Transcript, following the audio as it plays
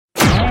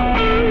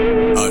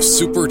A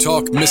Super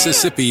Talk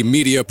Mississippi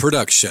media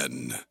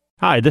production.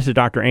 Hi, this is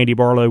Dr. Andy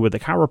Barlow with the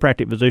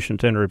Chiropractic Physician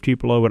Center of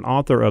Tupelo and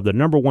author of the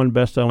 #1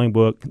 best-selling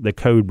book, The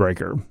Code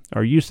Breaker.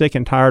 Are you sick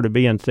and tired of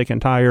being sick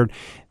and tired?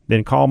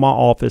 Then call my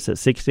office at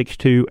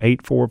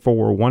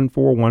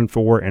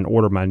 662-844-1414 and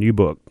order my new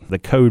book, The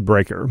Code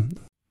Breaker.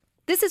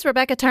 This is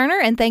Rebecca Turner,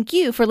 and thank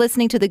you for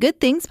listening to the Good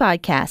Things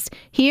Podcast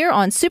here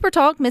on Super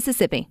Talk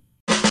Mississippi.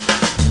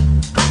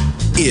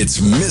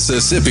 It's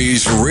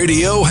Mississippi's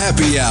Radio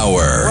Happy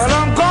Hour. Well,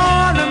 I'm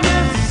going to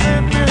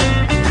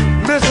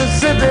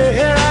Mississippi,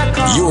 here I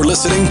come. You're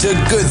listening to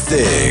Good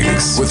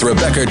Things with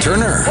Rebecca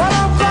Turner. Well,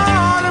 I'm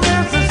going to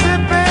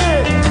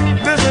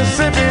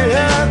Mississippi, here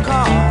I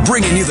come.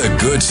 Bringing you the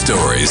good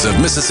stories of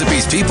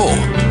Mississippi's people,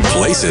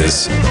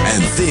 places,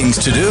 and things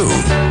to do.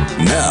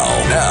 Now,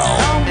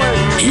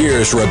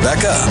 here's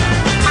Rebecca.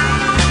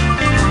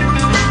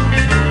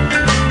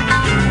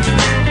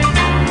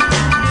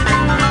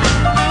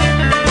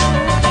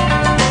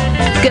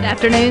 Good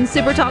afternoon,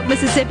 Super Talk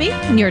Mississippi.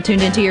 You're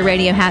tuned into your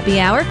Radio Happy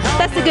Hour.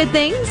 That's the Good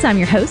Things. I'm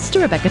your host,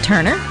 Rebecca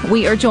Turner.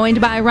 We are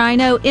joined by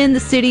Rhino in the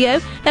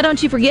studio. Now,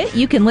 don't you forget,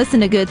 you can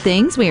listen to Good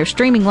Things. We are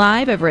streaming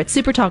live over at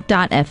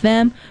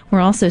supertalk.fm. We're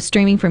also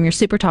streaming from your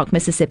Super Talk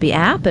Mississippi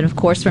app and, of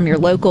course, from your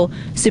local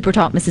Super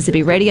Talk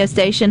Mississippi radio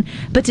station.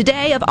 But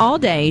today, of all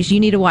days,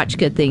 you need to watch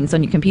Good Things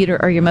on your computer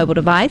or your mobile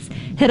device.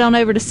 Head on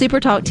over to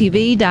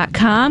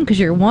supertalktv.com because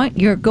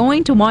you're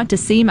going to want to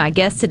see my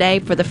guest today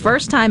for the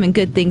first time in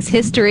Good Things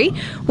history.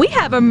 We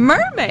have a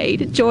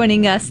mermaid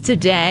joining us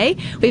today.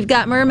 We've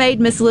got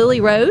mermaid Miss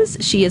Lily Rose.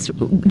 She is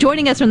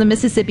joining us from the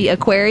Mississippi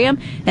Aquarium,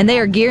 and they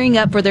are gearing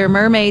up for their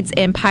Mermaids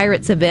and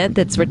Pirates event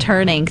that's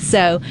returning.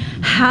 So,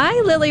 hi,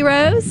 Lily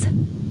Rose.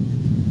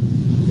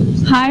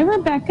 Hi,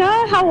 Rebecca.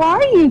 How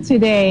are you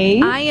today?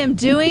 I am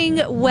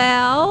doing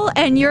well,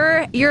 and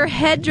your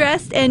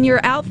headdress and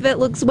your outfit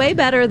looks way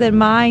better than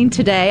mine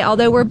today,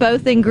 although we're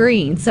both in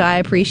green, so I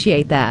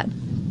appreciate that.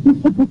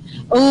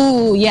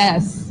 Oh,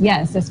 yes,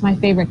 that's my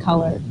favorite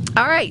color.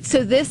 All right,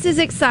 so this is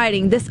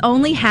exciting. This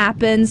only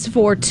happens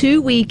for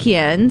 2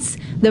 weekends,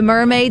 the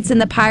Mermaids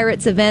and the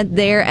Pirates event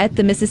there at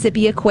the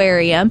Mississippi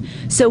Aquarium.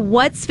 So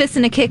what's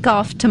fixing to kick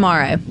off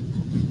tomorrow?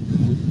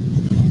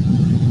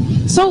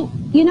 So,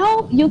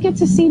 you'll get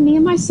to see me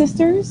and my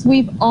sisters.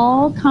 We've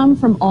all come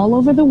from all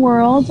over the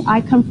world.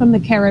 I come from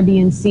the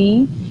Caribbean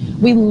Sea.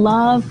 We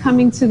love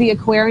coming to the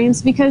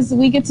aquariums because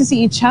we get to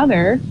see each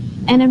other,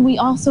 and then we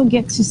also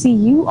get to see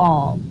you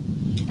all.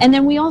 And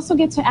then we also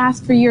get to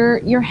ask for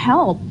your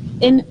help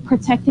in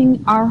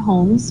protecting our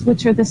homes,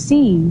 which are the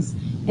seas,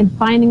 and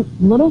finding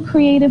little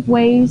creative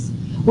ways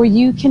where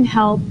you can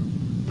help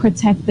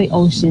protect the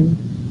ocean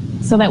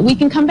so that we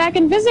can come back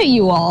and visit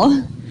you all.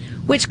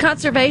 Which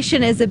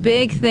conservation is a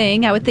big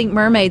thing. I would think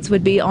mermaids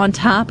would be on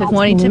top of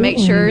wanting to make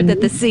sure that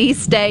the seas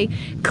stay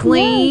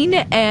clean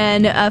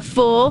and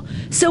full.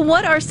 So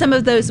what are some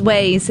of those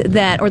ways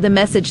or the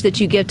message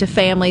that you give to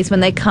families when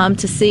they come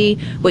to see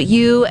what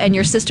you and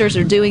your sisters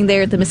are doing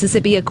there at the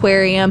Mississippi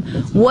Aquarium?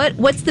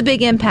 What's the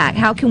big impact?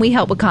 How can we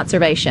help with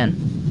conservation?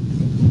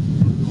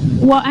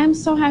 Well, I'm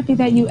so happy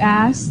that you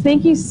asked.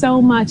 Thank you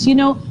so much.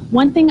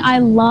 One thing I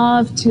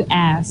love to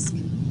ask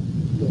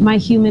my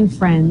human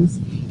friends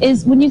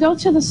is when you go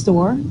to the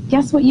store,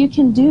 guess what you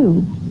can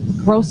do?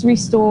 Grocery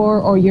store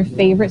or your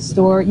favorite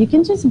store, you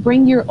can just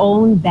bring your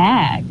own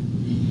bag.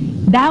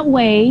 That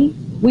way,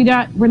 we're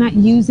not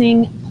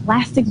using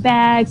plastic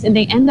bags and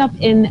they end up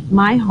in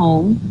my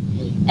home.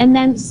 And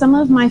then some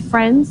of my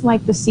friends,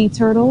 like the sea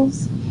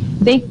turtles,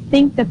 they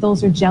think that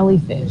those are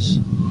jellyfish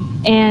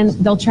and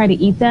they'll try to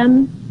eat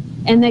them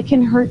and that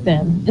can hurt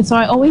them. And so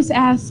I always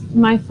ask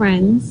my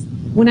friends,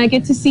 when I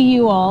get to see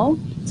you all,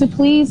 to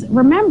please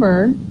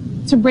remember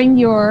to bring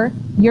your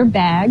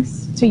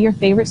bags to your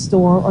favorite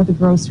store or the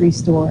grocery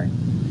store.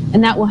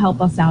 And that will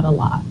help us out a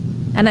lot.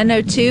 And I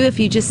know, too, if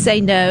you just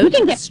say no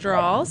to the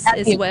straws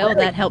as well,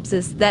 that helps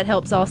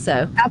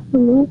also.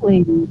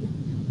 Absolutely.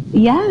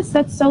 Yes,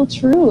 that's so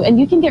true. And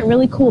you can get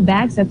really cool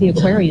bags at the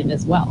aquarium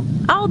as well.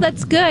 Oh,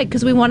 that's good,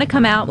 because we want to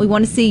come out. We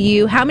want to see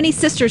you. How many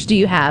sisters do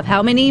you have?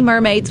 How many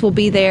mermaids will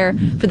be there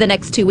for the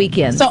next 2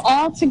 weekends? So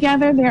all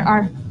together, there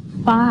are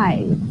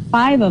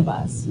five of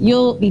us.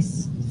 You'll be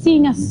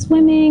seeing us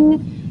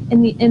swimming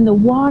in the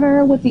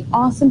water with the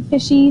awesome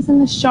fishies and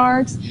the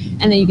sharks,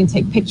 and then you can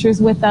take pictures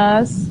with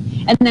us.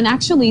 And then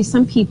actually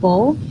some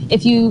people,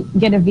 if you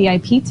get a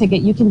VIP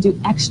ticket, you can do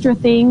extra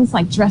things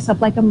like dress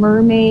up like a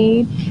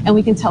mermaid, and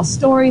we can tell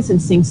stories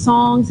and sing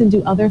songs and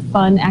do other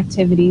fun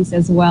activities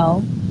as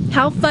well.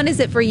 How fun is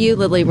it for you,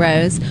 Lily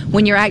Rose,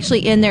 when you're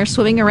actually in there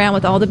swimming around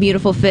with all the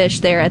beautiful fish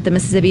there at the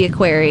Mississippi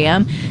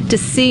Aquarium, to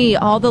see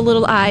all the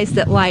little eyes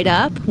that light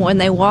up when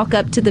they walk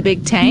up to the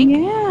big tank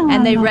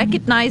and they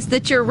recognize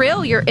that you're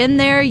real? You're in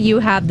there, you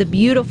have the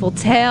beautiful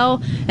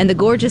tail and the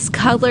gorgeous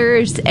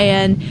colors,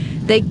 and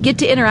they get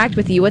to interact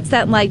with you. What's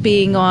that like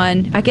being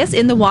on, I guess,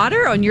 in the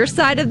water on your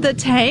side of the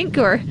tank?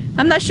 Or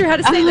I'm not sure how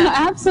to say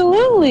that.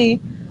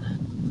 Absolutely.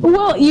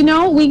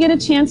 Well, we get a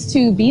chance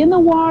to be in the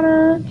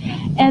water,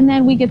 and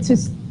then we get to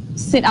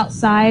sit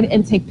outside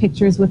and take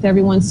pictures with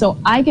everyone. So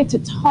I get to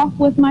talk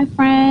with my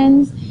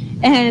friends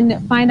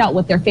and find out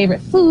what their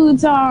favorite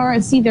foods are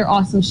and see their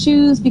awesome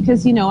shoes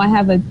because, you know, I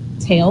have a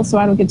tail, so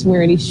I don't get to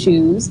wear any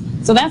shoes.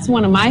 So that's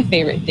one of my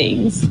favorite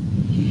things.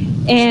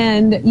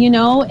 And, you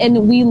know,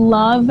 and we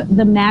love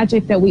the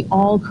magic that we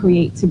all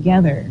create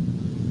together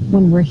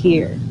when we're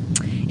here.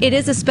 It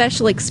is a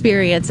special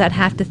experience, I'd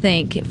have to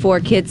think,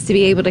 for kids to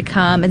be able to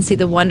come and see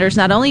the wonders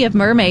not only of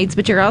mermaids,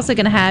 but you're also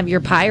going to have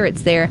your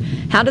pirates there.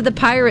 How do the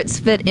pirates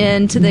fit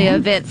into the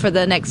event for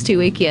the next 2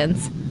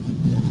 weekends?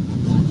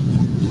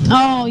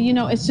 Oh, you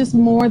know, it's just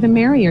more the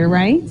merrier,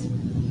 right?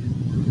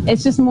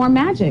 It's just more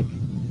magic.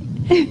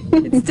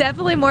 It's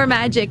definitely more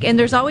magic, and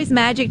there's always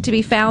magic to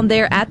be found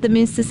there at the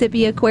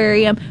Mississippi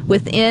Aquarium,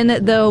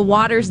 within the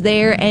waters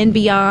there and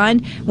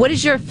beyond. What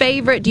is your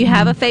favorite? Do you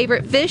have a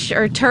favorite fish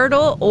or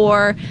turtle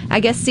or,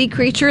 I guess, sea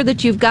creature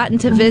that you've gotten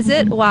to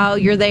visit while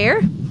you're there?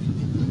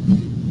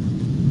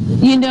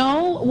 You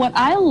know, what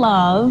I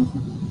love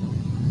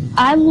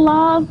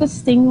the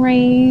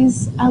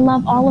stingrays. I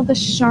love all of the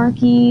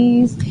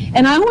sharkies.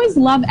 And I always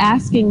love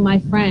asking my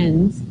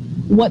friends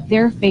what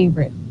their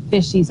favorite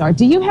fishies are.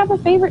 Do you have a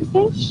favorite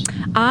fish?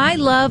 I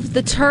love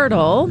the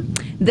turtle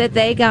that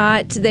they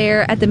got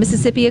there at the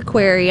Mississippi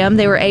Aquarium.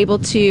 They were able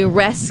to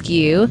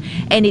rescue,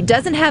 and it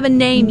doesn't have a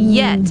name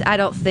yet, I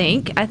don't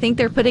think. I think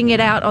they're putting it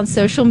out on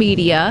social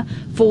media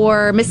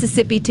for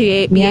Mississippi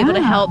to be able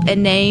to help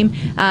and name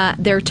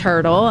their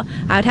turtle.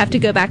 I'd have to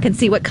go back and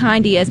see what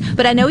kind he is,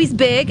 but I know he's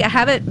big. I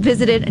haven't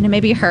visited, and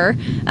maybe her,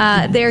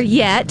 there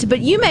yet,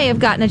 but you may have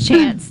gotten a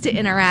chance to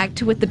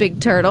interact with the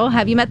big turtle.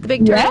 Have you met the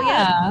big turtle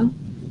yet?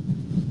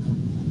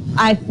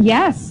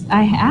 Yes,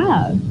 I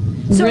have.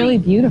 So really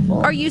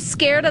beautiful. Are you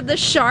scared of the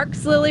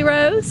sharks, Lily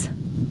Rose?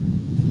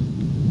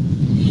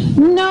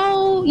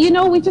 No, you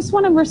know, we just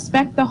want to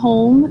respect the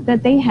home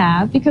that they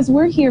have because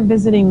we're here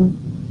visiting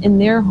in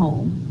their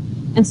home.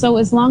 And so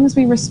as long as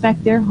we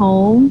respect their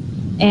home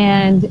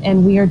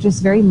and we are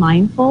just very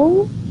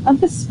mindful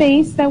of the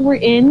space that we're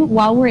in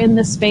while we're in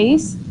the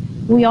space,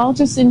 we all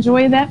just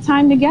enjoy that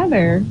time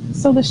together.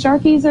 So the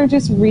sharkies are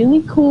just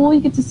really cool. You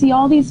get to see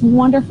all these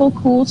wonderful,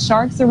 cool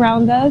sharks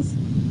around us.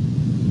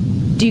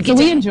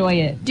 We enjoy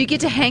it. Do you get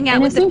to hang out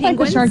with the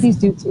penguins? And it seems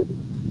like the sharkies do too.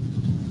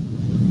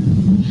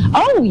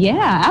 Oh,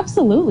 yeah,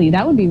 absolutely.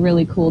 That would be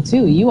really cool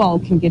too. You all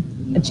can get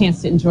a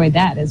chance to enjoy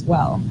that as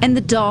well. And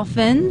the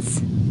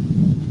dolphins.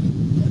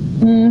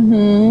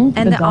 Mm-hmm.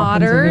 And the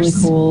otters. Are really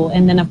cool.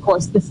 And then, of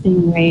course, the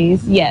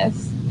stingrays.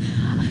 Yes.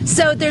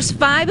 So there's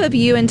 5 of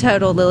you in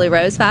total, Lily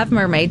Rose, 5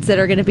 mermaids that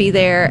are going to be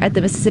there at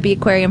the Mississippi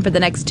Aquarium for the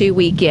next 2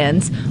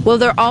 weekends. Will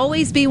there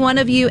always be one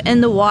of you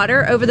in the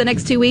water over the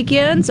next 2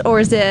 weekends,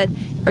 or do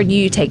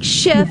you take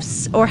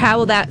shifts, or how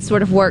will that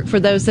sort of work for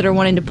those that are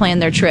wanting to plan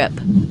their trip?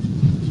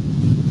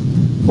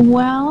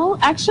 Well,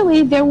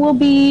 actually, there will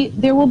be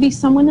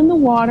someone in the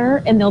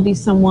water, and there'll be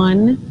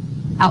someone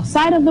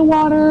outside of the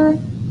water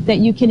that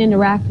you can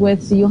interact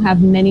with, so you'll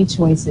have many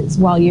choices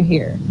while you're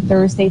here,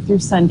 Thursday through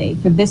Sunday,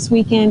 for this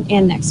weekend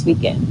and next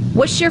weekend.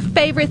 What's your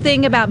favorite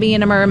thing about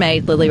being a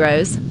mermaid, Lily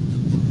Rose?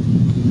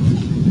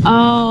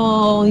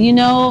 Oh, you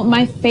know,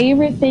 my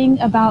favorite thing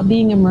about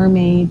being a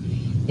mermaid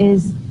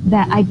is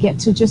that I get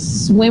to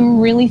just swim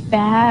really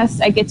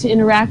fast. I get to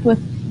interact with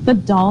the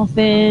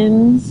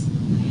dolphins.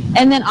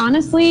 And then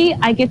honestly,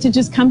 I get to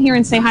just come here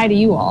and say hi to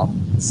you all.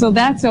 So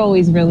that's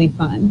always really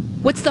fun.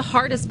 What's the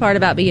hardest part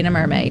about being a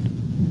mermaid?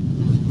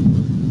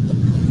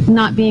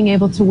 Not being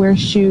able to wear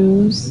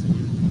shoes,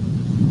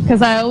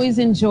 because I always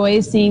enjoy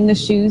seeing the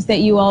shoes that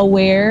you all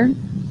wear,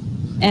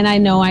 and I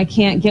know I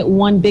can't get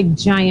one big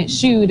giant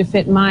shoe to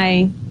fit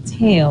my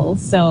tail,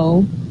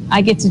 so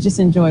I get to just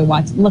enjoy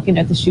looking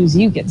at the shoes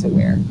you get to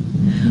wear.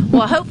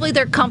 Well, hopefully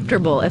they're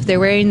comfortable if they're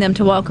wearing them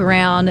to walk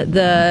around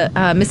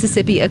the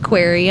Mississippi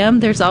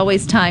Aquarium. There's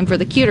always time for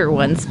the cuter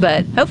ones,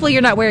 but hopefully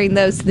you're not wearing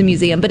those to the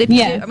museum. But if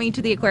you do,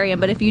 to the aquarium.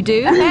 But if you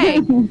do,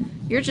 hey,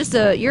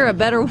 you're a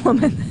better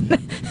woman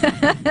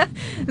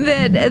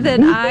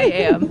than I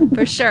am,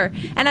 for sure.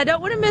 And I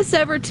don't want to miss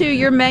over to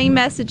your main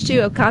message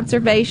too of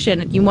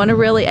conservation. You want to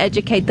really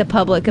educate the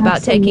public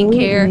about taking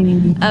care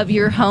of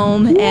your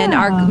home and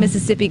our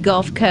Mississippi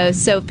Gulf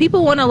Coast. So if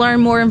people want to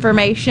learn more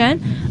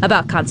information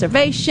about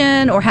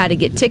conservation or how to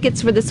get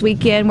tickets for this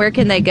weekend, where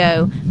can they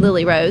go,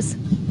 Lily Rose?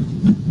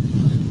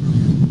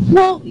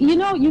 Well, you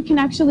know, you can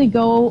actually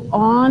go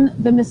on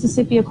the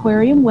Mississippi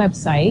Aquarium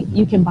website.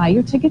 You can buy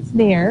your tickets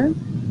there.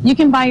 You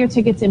can buy your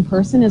tickets in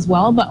person as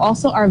well, but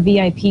also our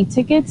VIP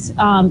tickets,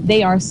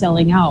 they are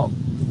selling out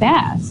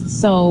fast.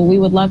 So we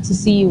would love to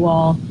see you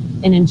all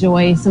and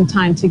enjoy some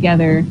time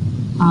together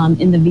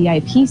in the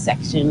VIP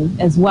section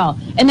as well.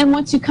 And then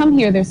once you come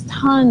here, there's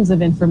tons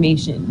of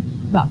information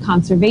about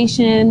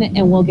conservation,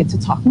 and we'll get to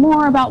talk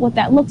more about what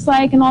that looks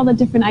like and all the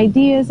different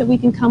ideas that we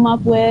can come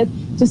up with.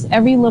 Just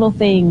every little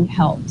thing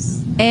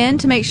helps. And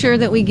to make sure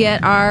that we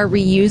get our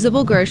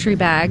reusable grocery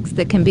bags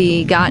that can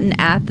be gotten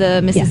at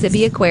the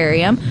Mississippi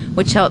Aquarium,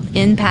 which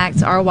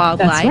impacts our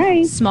wildlife. That's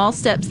right. Small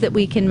steps that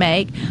we can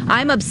make.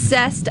 I'm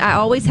obsessed. I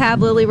always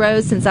have Lily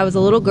Rose since I was a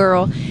little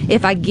girl.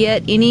 If I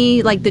get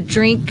any, like the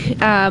drink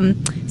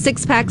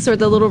 6-packs or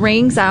the little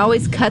rings, I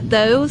always cut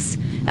those,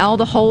 all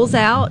the holes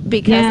out,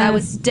 because I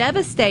was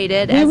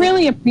devastated. We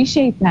really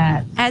appreciate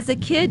that. As a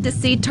kid, to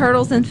see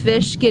turtles and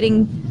fish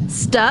getting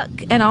stuck,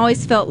 and I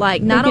always felt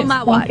like, not They on get my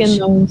stuck watch. in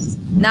those.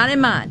 Not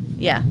in mine.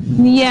 Yeah.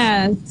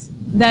 Yes,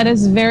 that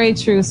is very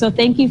true. So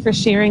thank you for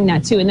sharing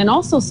that too. And then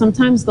also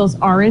sometimes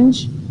those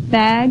orange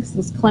bags,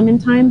 those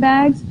clementine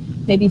bags,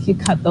 maybe if you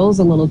cut those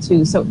a little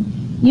too. So,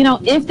 you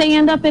know, if they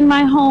end up in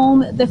my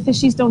home, the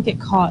fishies don't get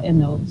caught in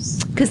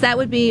those. Because that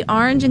would be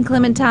orange and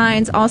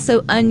clementines,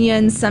 also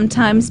onions,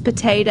 sometimes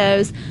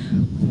potatoes.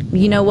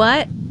 You know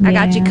what? I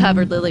got you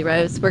covered, Lily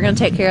Rose. We're going to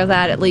take care of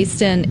that, at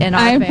least in our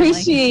I family.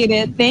 appreciate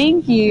it.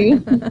 Thank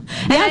you.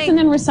 Yes, and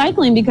then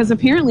recycling, because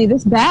apparently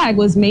this bag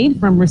was made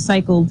from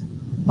recycled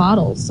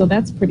bottles, so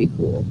that's pretty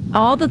cool.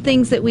 All the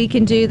things that we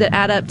can do that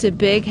add up to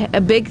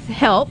a big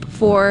help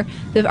for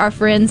our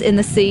friends in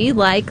the sea,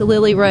 like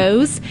Lily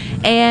Rose.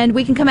 And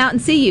we can come out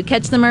and see you,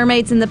 catch the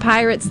mermaids and the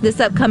pirates this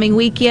upcoming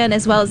weekend,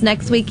 as well as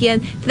next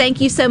weekend.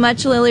 Thank you so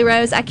much, Lily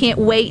Rose. I can't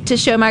wait to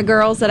show my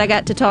girls that I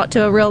got to talk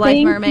to a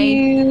real-life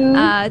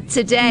mermaid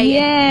today.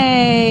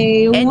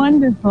 Yay,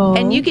 wonderful.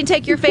 And you can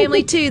take your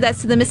family, too.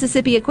 That's to the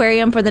Mississippi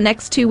Aquarium for the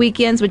next 2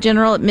 weekends with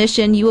general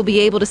admission. You will be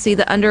able to see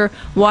the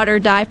underwater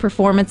dive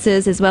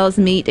performances, as well as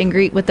meet and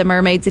greet with the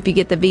mermaids if you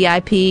get the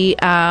VIP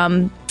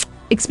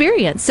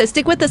experience. So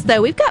stick with us,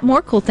 though. We've got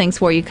more cool things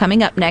for you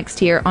coming up next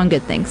here on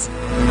Good Things.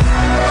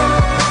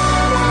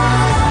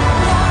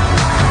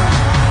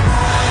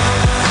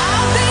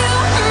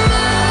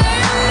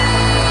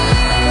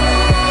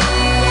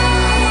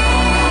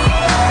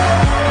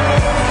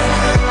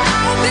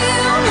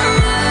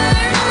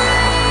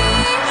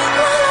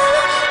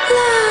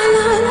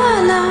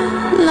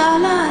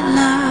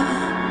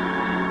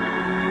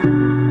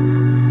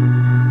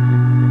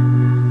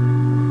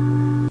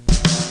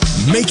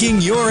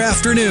 Making your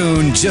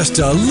afternoon just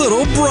a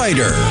little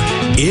brighter.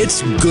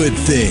 It's Good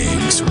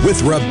Things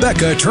with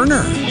Rebecca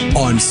Turner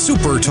on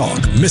Super Talk,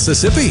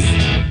 Mississippi.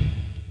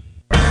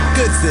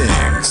 Good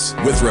Things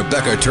with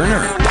Rebecca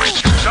Turner.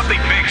 Something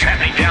big's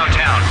happening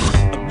downtown.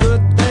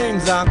 Good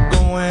things are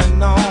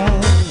going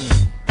on.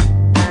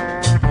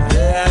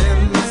 Yeah,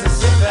 in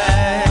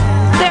Mississippi.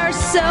 There are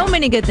so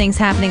many good things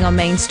happening on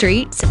Main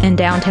Street and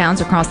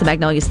downtowns across the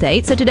Magnolia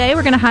State. So today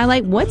we're going to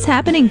highlight what's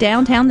happening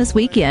downtown this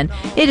weekend.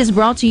 It is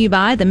brought to you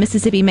by the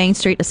Mississippi Main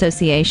Street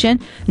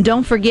Association.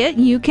 Don't forget,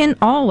 you can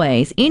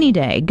always, any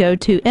day, go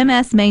to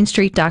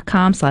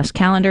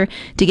msmainstreet.com/calendar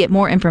to get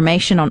more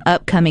information on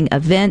upcoming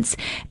events.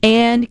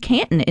 And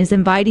Canton is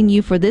inviting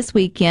you for this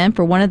weekend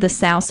for one of the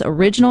South's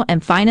original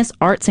and finest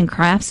arts and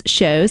crafts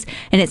shows.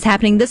 And it's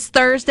happening this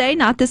Thursday,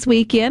 not this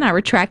weekend. I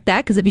retract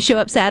that, because if you show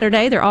up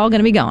Saturday, they're all going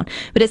to be gone.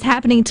 But it's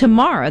happening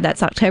tomorrow.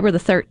 That's October the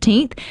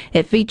 13th.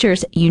 It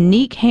features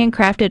unique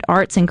handcrafted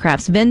arts and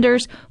crafts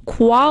vendors,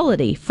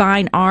 quality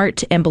fine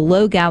art and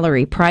below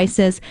gallery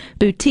prices,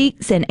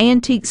 boutiques and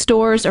antique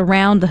stores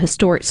around the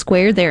historic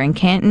square there in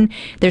Canton.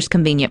 There's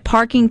convenient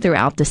parking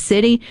throughout the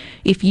city.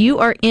 If you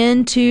are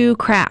into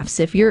crafts,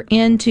 if you're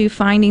into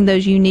finding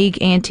those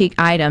unique antique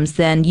items,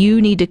 then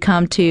you need to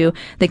come to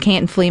the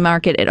Canton Flea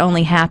Market. It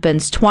only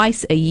happens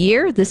twice a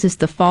year. This is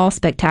the Fall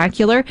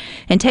Spectacular,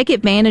 and take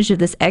advantage of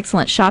this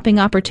excellent shopping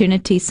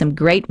opportunity. Some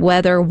great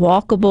weather,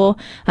 walkable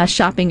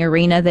shopping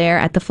arena there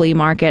at the flea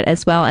market,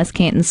 as well as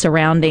Canton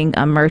surrounding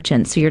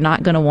merchants. So you're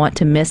not going to want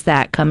to miss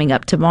that coming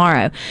up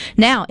tomorrow.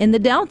 Now, in the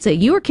Delta,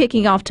 you are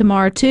kicking off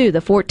tomorrow, too,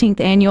 the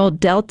 14th annual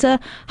Delta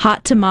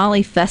Hot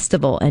Tamale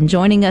Festival. And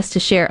joining us to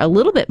share a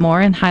little bit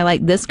more and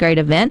highlight this great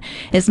event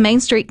is Main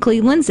Street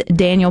Cleveland's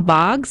Daniel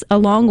Boggs,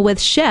 along with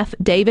Chef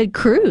David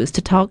Cruz,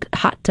 to talk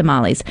hot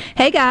tamales.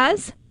 Hey,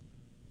 guys.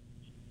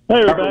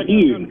 Hey, Rebecca. How's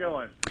it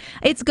going?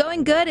 It's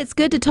going good. It's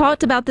good to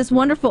talk about this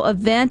wonderful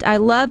event. I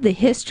love the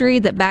history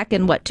that back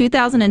in,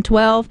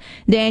 2012,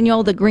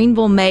 Daniel, the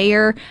Greenville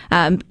mayor,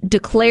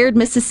 declared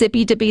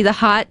Mississippi to be the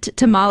hot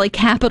tamale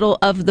capital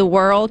of the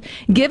world.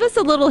 Give us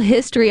a little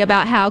history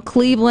about how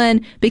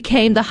Cleveland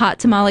became the hot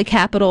tamale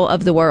capital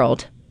of the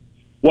world.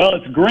 Well,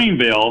 it's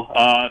Greenville,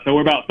 so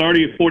we're about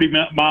 30 or 40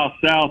 miles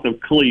south of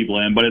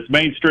Cleveland, but it's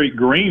Main Street,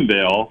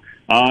 Greenville,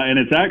 and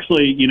it's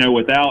actually,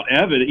 without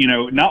evidence,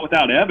 not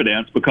without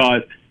evidence,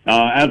 because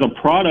as a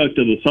product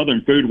of the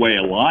Southern Foodway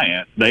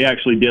Alliance, they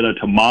actually did a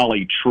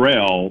tamale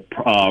trail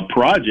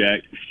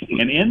project,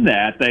 and in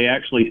that they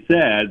actually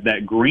said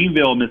that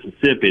Greenville,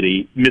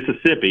 Mississippi,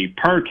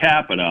 per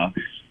capita,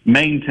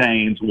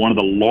 maintains one of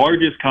the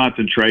largest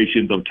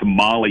concentrations of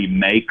tamale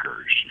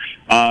makers.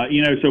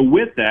 So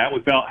with that,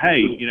 we felt,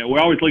 hey, we're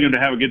always looking to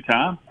have a good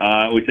time.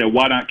 We said,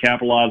 why not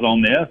capitalize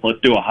on this? Let's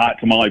do a hot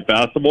tamale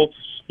festival,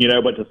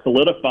 but to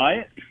solidify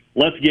it,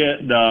 let's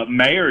get the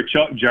mayor,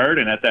 Chuck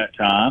Jordan, at that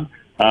time,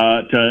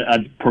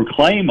 to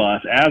proclaim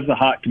us as the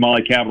hot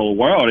tamale capital of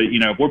the world. You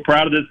know, if we're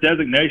proud of this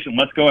designation,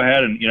 let's go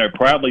ahead and, you know,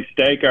 proudly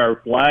stake our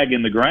flag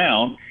in the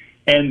ground.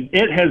 And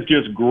it has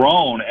just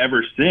grown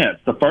ever since.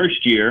 The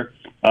first year,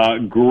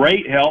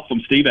 great help from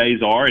Steve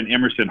Azar and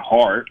Emerson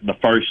Hart the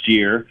first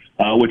year,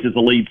 which is the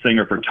lead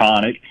singer for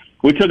Tonic.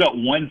 We took up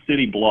one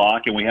city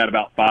block, and we had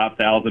about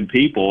 5,000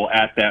 people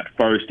at that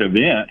first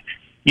event.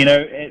 You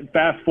know,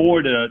 fast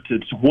forward to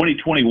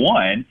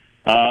 2021,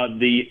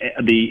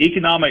 the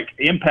economic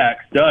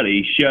impact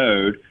study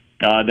showed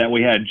that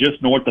we had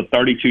just north of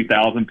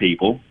 32,000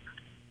 people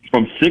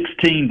from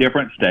 16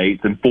 different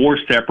states and 4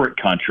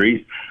 separate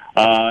countries.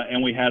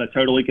 And we had a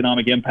total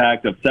economic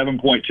impact of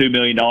 $7.2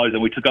 million,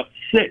 and we took up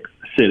 6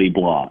 city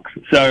blocks.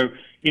 So,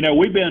 you know,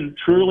 we've been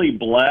truly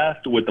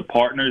blessed with the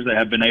partners that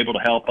have been able to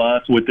help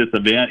us with this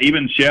event.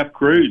 Even Chef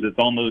Cruz that's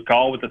on the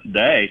call with us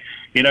today,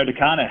 you know, to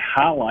kind of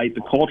highlight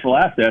the cultural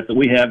assets that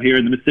we have here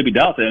in the Mississippi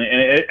Delta.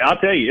 And I'll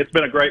tell you, it's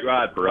been a great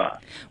ride for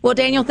us. Well,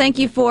 Daniel, thank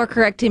you for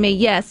correcting me.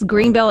 Yes,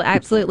 Greenville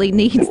absolutely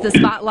needs the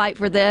spotlight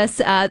for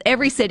this.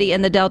 Every city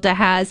in the Delta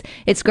has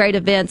its great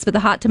events, but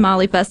the Hot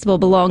Tamale Festival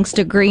belongs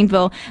to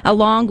Greenville,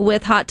 along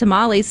with hot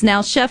tamales.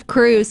 Now, Chef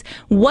Cruz,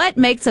 what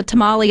makes a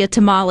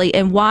tamale,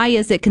 and why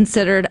is it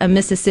considered a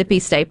Mississippi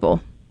staple?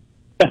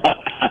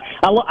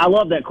 I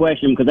love that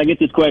question because I get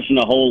this question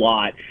a whole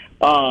lot.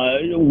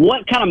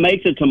 What kind of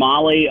makes a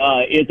tamale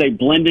is a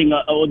blending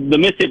the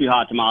Mississippi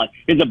hot tamale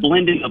is a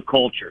blending of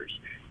cultures.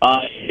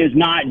 It's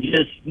not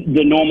just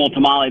the normal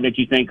tamale that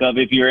you think of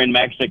if you're in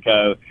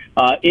Mexico.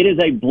 It is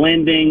a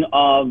blending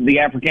of the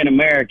African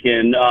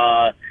American,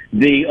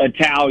 the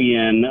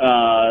Italian,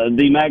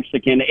 the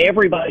Mexican,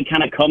 everybody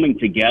kind of coming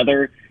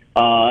together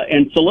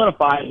and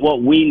solidifying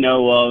what we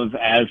know of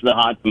as the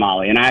hot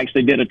tamale. And I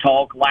actually did a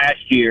talk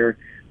last year.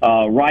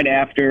 Right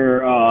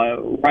after I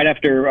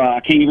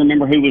can't even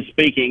remember who was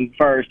speaking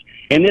first,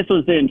 and this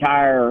was the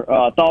entire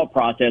thought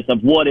process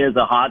of what is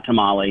a hot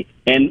tamale.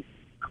 And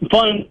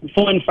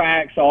fun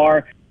facts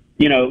are,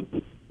 you know,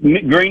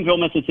 Greenville,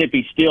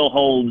 Mississippi still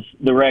holds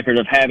the record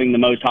of having the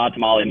most hot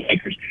tamale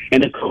makers.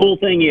 And the cool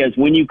thing is,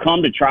 when you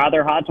come to try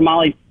their hot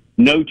tamales,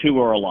 no two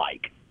are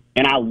alike.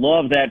 And I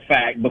love that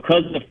fact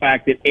because of the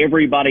fact that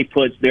everybody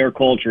puts their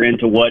culture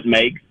into what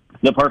makes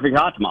the perfect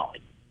hot tamale.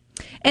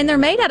 And they're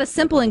made out of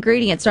simple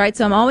ingredients, right?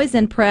 So I'm always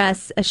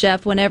impressed,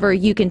 Chef, whenever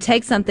you can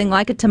take something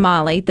like a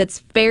tamale that's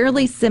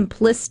fairly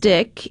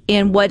simplistic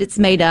in what it's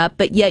made up,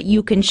 but yet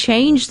you can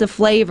change the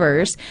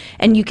flavors,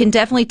 and you can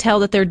definitely tell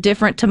that they're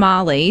different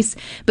tamales,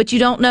 but you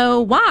don't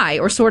know why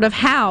or sort of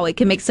how it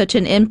can make such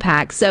an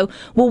impact. So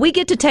will we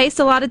get to taste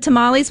a lot of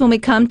tamales when we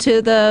come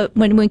to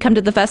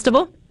the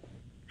festival?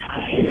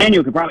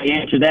 Daniel could probably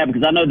answer that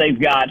because I know they've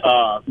got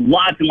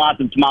lots and lots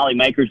of tamale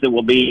makers that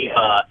will be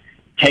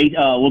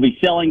we'll be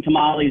selling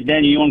tamales.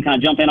 Daniel, you want to kind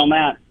of jump in on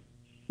that?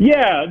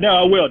 Yeah, no,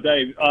 I will,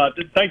 Dave.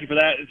 Thank you for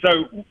that.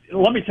 So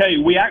let me tell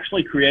you, we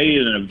actually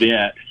created an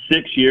event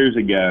 6 years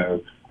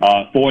ago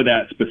for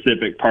that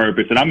specific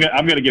purpose. And I'm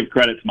going to give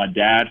credit to my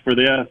dad for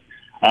this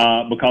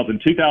because in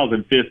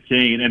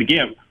 2015, and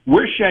again,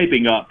 we're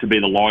shaping up to be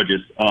the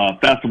largest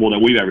festival that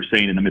we've ever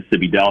seen in the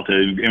Mississippi Delta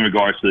in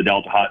regards to the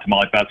Delta Hot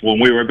Tamale Festival.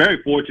 And we were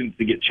very fortunate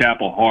to get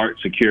Chapel Hart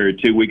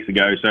secured 2 weeks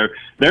ago. So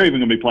they're even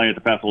going to be playing at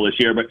the festival this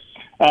year. But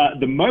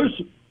the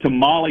most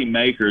tamale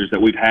makers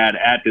that we've had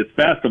at this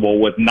festival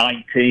was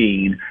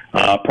 19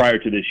 prior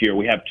to this year.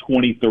 We have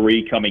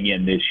 23 coming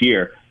in this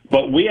year.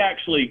 But we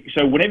actually,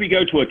 so whenever you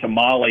go to a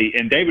tamale,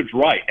 and David's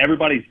right,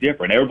 everybody's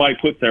different. Everybody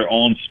puts their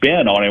own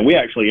spin on it. And we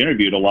actually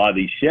interviewed a lot of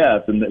these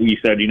chefs, and we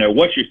said, you know,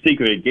 what's your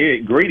secret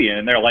ingredient?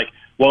 And they're like,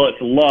 well, it's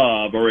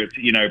love or it's,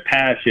 you know,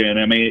 passion.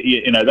 I mean,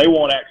 you know, they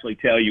won't actually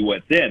tell you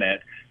what's in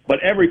it. But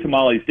every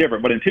tamale is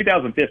different. But in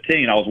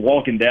 2015, I was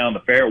walking down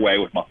the fairway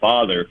with my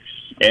father,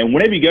 and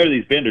whenever you go to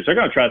these vendors, they're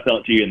going to try to sell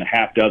it to you in the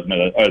half dozen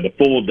or the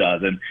full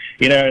dozen.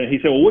 You know, and he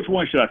said, well, which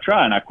one should I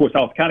try? And, of course, I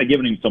was kind of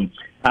giving him some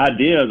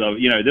ideas of,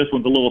 you know, this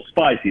one's a little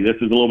spicy. This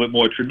is a little bit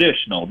more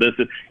traditional.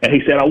 And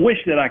he said, I wish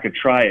that I could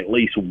try at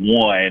least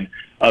one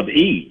of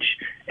each.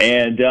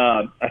 And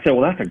I said,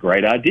 well, that's a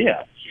great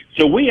idea.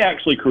 So we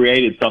actually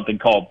created something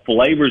called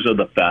Flavors of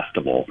the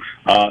Festival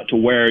to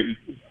where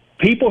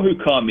people who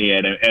come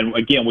in, and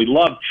again, we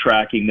love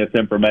tracking this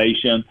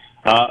information,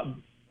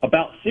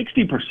 about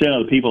 60%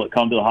 of the people that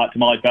come to the Hot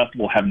Tamale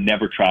Festival have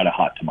never tried a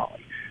hot tamale.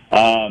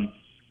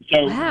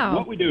 So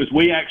what we do is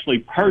we actually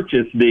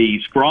purchase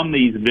these from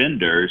these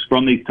vendors,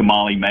 from these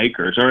tamale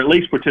makers, or at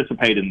least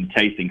participate in the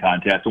tasting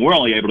contest. And we're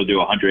only able to do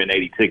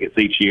 180 tickets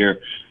each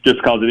year just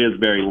because it is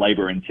very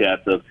labor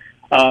intensive.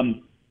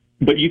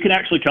 But you can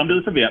actually come to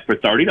this event for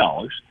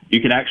 $30.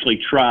 You can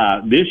actually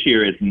try, this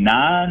year it's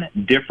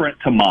 9 different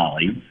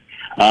tamales.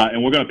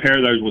 And we're going to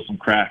pair those with some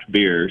craft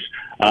beers.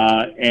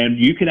 And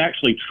you can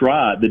actually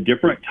try the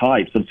different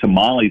types of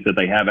tamales that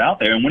they have out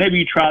there. And whenever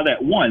you try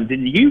that one,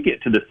 then you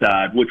get to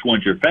decide which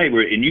one's your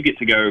favorite, and you get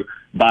to go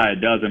buy a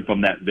dozen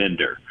from that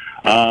vendor.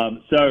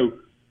 So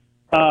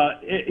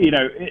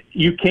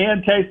You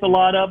can taste a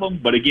lot of them,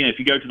 but again, if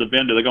you go to the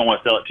vendor, they're going to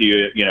want to sell it to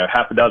you,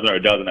 half a dozen or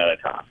a dozen at a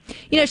time.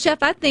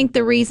 Chef, I think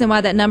the reason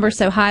why that number's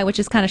so high, which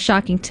is kind of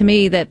shocking to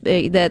me,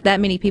 that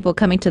many people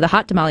coming to the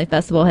Hot Tamale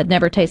Festival had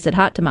never tasted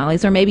hot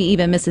tamales, or maybe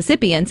even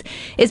Mississippians,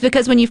 is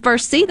because when you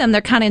first see them,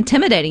 they're kind of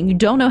intimidating. You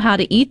don't know how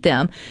to eat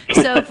them.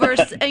 So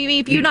first,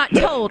 if you're not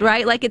told,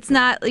 right? Like it's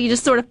not, you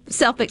just sort of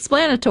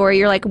self-explanatory.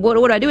 You're like, what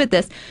do I do with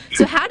this?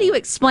 So how do you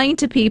explain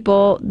to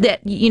people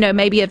that,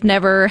 maybe have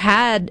never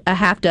had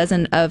a half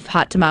dozen of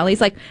hot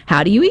tamales, like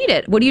how do you eat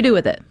it? What do you do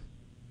with it?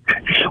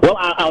 Well,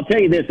 I'll tell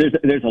you this.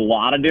 There's a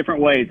lot of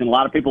different ways, and a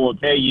lot of people will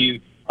tell you.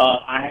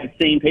 I have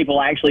seen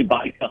people actually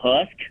bite the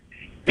husk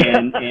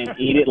and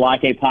eat it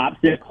like a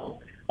popsicle.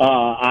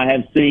 I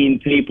have seen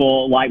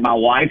people like my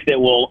wife that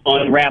will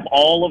unwrap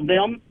all of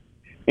them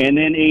and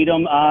then eat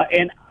them.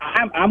 And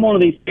I'm one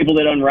of these people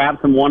that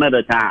unwraps them one at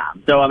a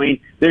time. So,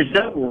 there's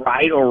no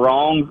right or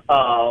wrong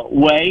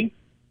way.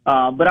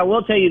 But I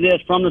will tell you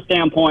this from the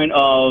standpoint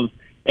of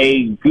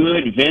a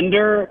good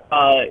vendor,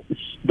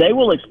 they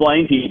will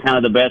explain to you kind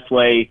of the best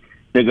way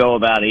to go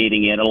about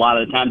eating it a lot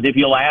of the times if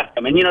you'll ask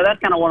them. And, that's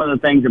kind of one of the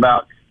things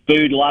about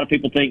food. A lot of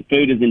people think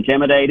food is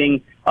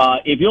intimidating.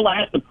 If you'll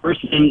ask the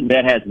person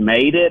that has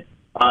made it,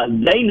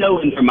 they know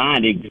in their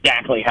mind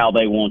exactly how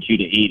they want you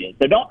to eat it.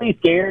 So don't be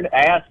scared.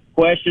 Ask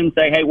questions.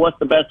 Say, hey, what's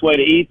the best way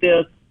to eat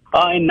this?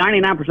 And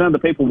 99% of the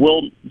people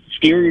will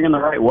steer you in the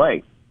right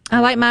way. I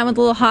like mine with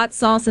a little hot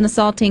sauce and a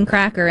saltine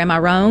cracker. Am I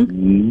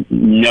wrong?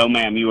 No,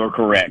 ma'am, you are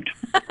correct.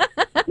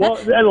 Well,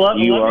 let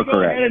me go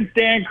ahead and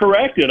stand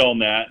corrected on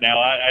that.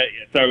 Now,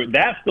 so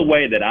that's the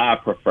way that I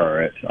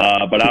prefer it.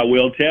 But I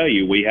will tell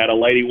you, we had a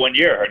lady one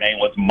year. Her name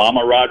was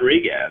Mama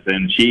Rodriguez,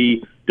 and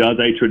she does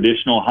a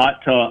traditional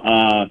hot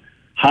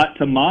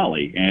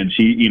tamale, and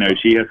she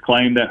has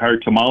claimed that her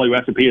tamale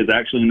recipe is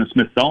actually in the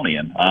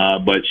Smithsonian.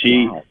 But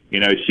she, wow.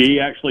 She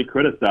actually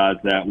criticized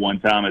that one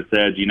time and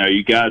said,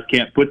 you guys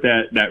can't put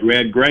that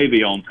red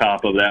gravy on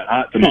top of that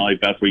hot tamale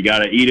festival. You got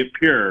to eat it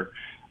pure.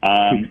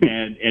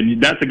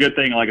 And that's a good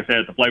thing. Like I said,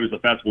 at the Flavors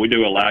of the Festival, we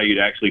do allow you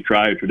to actually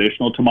try a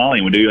traditional tamale,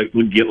 and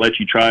we let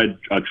you try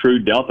a true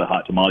Delta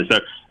hot tamale.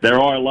 So there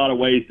are a lot of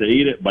ways to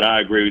eat it, but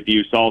I agree with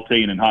you.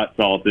 Saltine and hot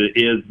sauce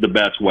is the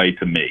best way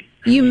to me.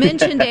 You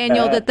mentioned,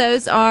 Daniel, that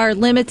those are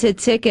limited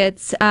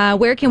tickets.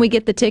 Where can we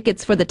get the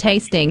tickets for the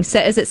tasting? So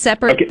is it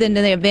separate than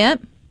the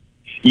event?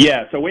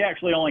 Yeah, so we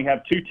actually only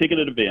have 2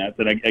 ticketed events,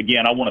 and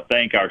again, I want to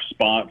thank our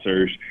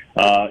sponsors,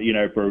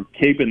 for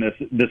keeping this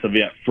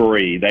event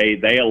free.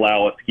 They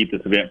allow us to keep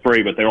this event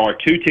free, but there are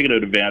 2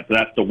 ticketed events.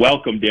 That's the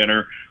welcome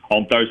dinner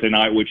on Thursday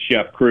night, which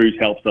Chef Cruz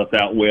helps us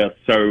out with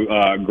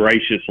so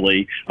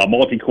graciously, a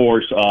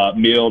multi-course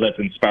meal that's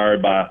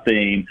inspired by a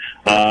theme,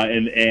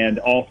 and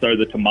also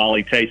the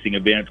tamale tasting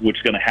event, which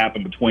is going to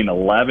happen between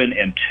 11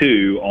 and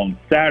 2 on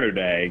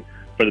Saturday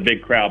for the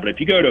big crowd. But if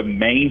you go to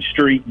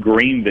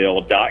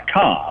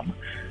mainstreetgreenville.com,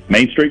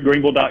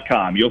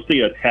 you'll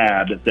see a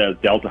tab that says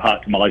Delta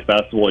Hot Tamale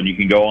Festival, and you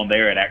can go on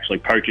there and actually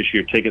purchase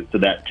your tickets to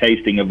that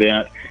tasting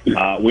event.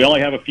 We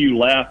only have a few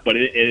left, but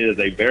it is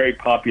a very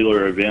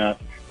popular event.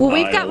 Well,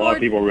 we've got a lot of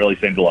people really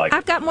seem to like it.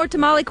 I've got more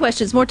tamale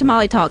questions, more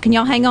tamale talk. Can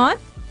y'all hang on?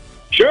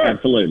 Sure.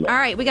 Absolutely. All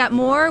right, we got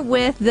more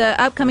with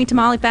the upcoming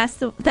Tamale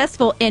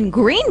Festival in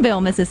Greenville,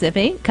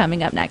 Mississippi,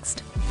 coming up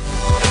next.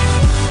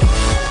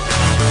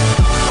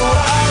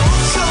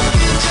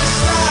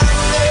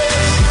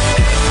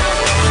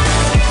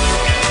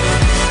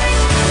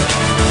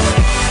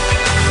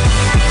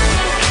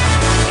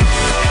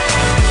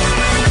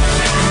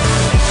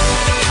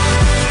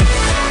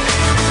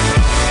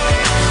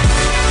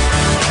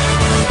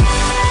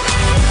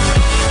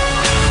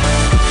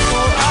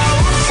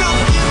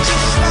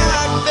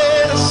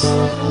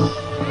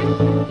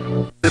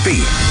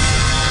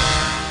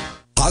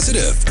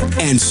 Positive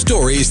and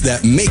stories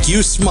that make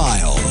you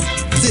smile.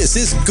 This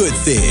is Good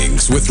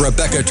Things with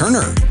Rebecca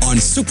Turner on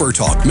Super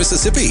Talk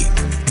Mississippi,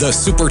 the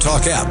Super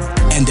Talk app,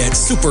 and at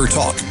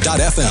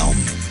supertalk.fm.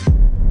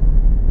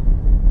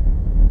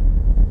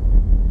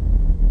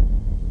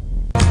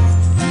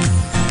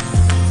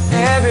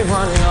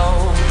 Everyone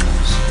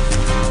knows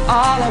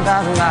all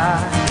about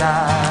my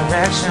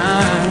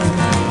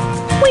direction.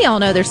 We all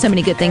know there's so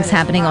many good things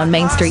happening on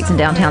main streets and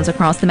downtowns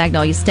across the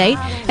Magnolia State.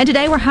 And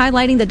today we're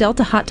highlighting the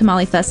Delta Hot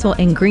Tamale Festival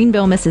in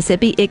Greenville,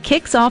 Mississippi. It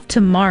kicks off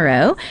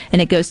tomorrow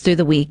and it goes through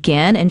the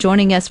weekend. And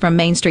joining us from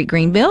Main Street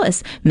Greenville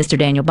is Mr.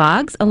 Daniel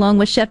Boggs, along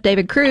with Chef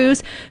David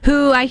Cruz,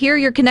 who I hear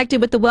you're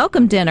connected with the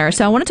welcome dinner.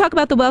 So I want to talk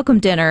about the welcome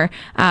dinner.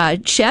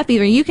 Chef,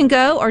 either you can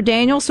go or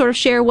Daniel sort of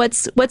share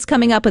what's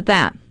coming up with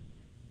that.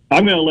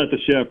 I'm going to let the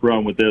chef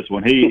run with this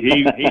one.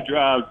 He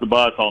drives the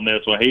bus on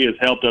this one. He has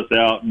helped us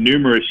out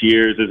numerous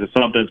years. This is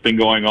something that's been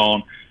going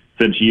on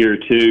since year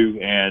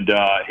 2, and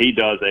he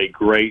does a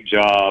great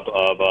job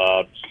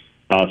of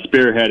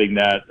spearheading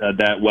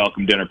that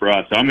welcome dinner for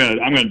us. So I'm going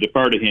to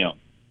defer to him.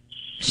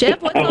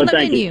 Chef, what's on the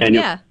menu?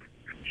 Yeah.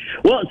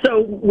 Well,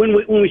 so when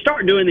we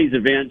start doing these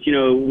events,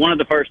 one of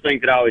the first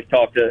things that I always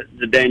talk to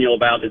Daniel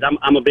about is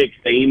I'm a big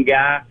theme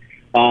guy.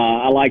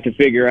 I like to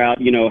figure out,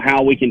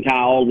 how we can tie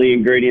all the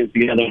ingredients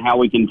together and how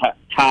we can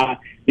tie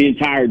the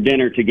entire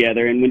dinner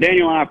together. And when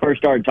Daniel and I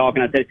first started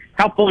talking, I said,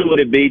 how fun would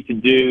it be to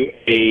do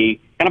a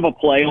kind of a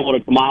play on what a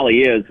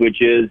tamale is,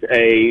 which is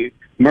a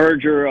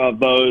merger of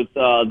both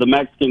the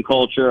Mexican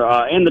culture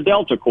and the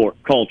Delta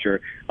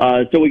culture.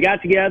 So we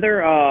got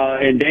together,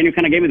 and Daniel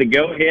kind of gave me the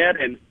go-ahead,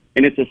 and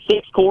it's a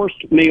 6-course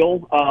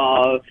meal,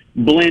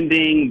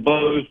 blending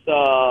both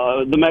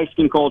the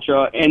Mexican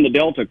culture and the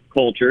Delta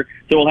culture.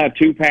 So we'll have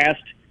 2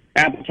 past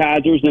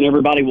appetizers, and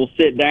everybody will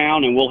sit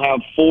down, and we'll have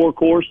 4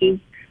 courses.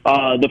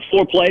 The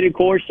 4 plated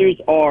courses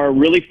are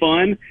really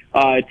fun.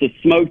 It's a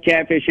smoked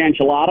catfish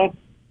enchilada.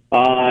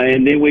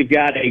 And then we've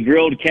got a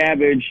grilled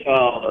cabbage,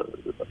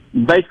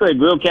 basically a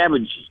grilled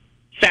cabbage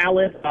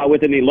salad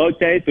with an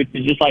elotes, which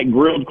is just like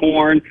grilled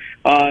corn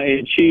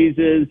and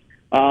cheeses,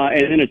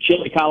 and then a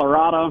chili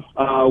colorado,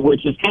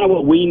 which is kind of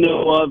what we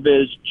know of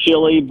as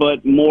chili,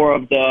 but more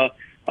of the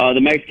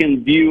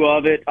Mexican view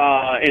of it.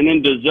 And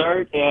then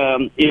dessert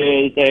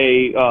is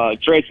a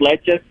tres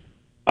leches,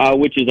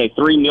 which is a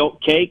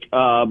 3-milk cake,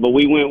 but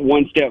we went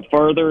one step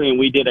further and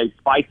we did a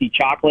spicy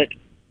chocolate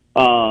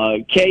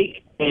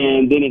cake.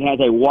 And then it has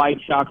a white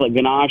chocolate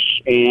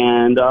ganache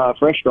and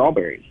fresh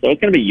strawberries. So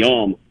it's going to be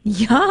yum.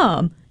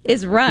 Yum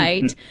is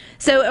right.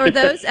 So are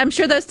those, I'm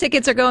sure those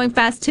tickets are going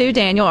fast too,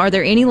 Daniel. Are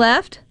there any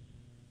left?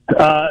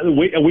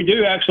 We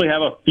do actually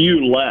have a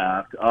few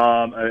left.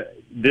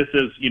 This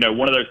is,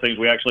 one of those things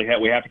we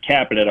have to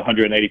cap it at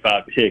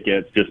 185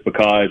 tickets just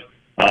because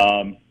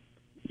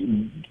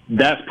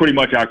that's pretty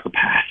much our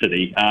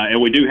capacity.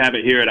 And we do have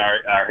it here at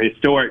our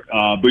historic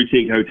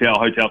boutique hotel,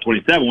 Hotel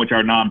 27, which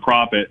our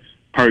nonprofit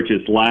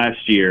purchased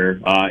last year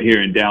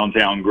here in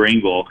downtown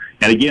Greenville.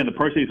 And again, the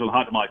proceeds of the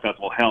Hot Tamale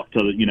Festival help to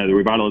the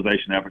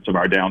revitalization efforts of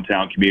our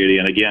downtown community.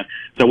 And again,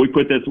 so we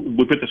put this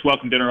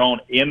welcome dinner on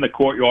in the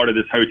courtyard of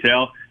this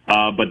hotel.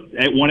 But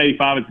at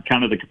 185 is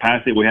kind of the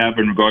capacity we have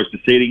in regards to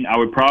seating. I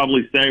would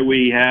probably say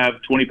we have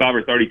 25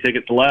 or 30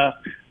 tickets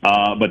left.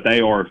 But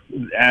they are,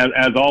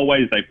 as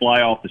always, they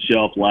fly off the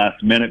shelf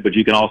last minute, but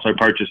you can also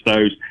purchase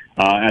those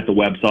at the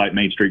website,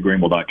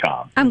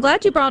 mainstreetgreenville.com. I'm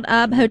glad you brought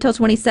up Hotel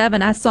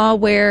 27. I saw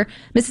where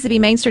Mississippi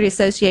Main Street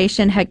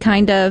Association had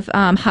kind of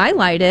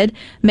highlighted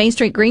Main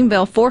Street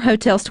Greenville for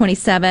Hotels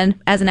 27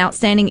 as an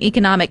outstanding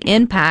economic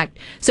impact.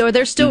 So are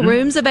there still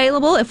rooms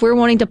available if we're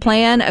wanting to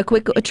plan a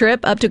quick trip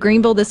up to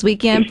Greenville this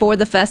weekend for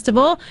the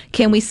festival?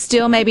 Can we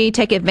still maybe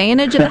take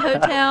advantage of the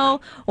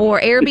hotel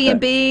or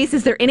Airbnbs?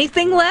 Is there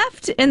anything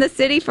left in the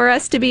city for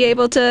us to be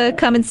able to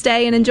come and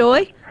stay and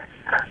enjoy?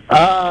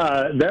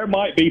 There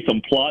might be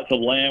some plots of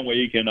land where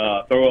you can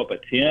throw up a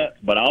tent,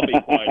 but I'll be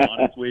quite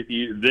honest with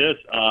you. This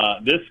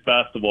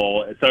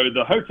festival, so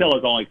the hotel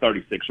is only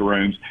 36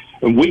 rooms,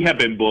 and we have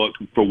been booked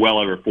for well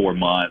over 4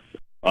 months.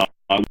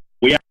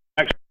 We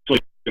actually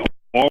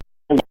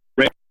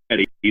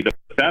already, the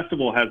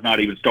festival has not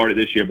even started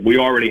this year, but we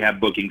already have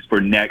bookings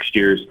for next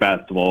year's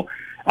festival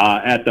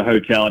at the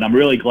hotel. And I'm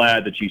really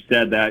glad that you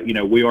said that.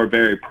 We are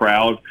very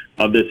proud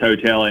of this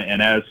hotel.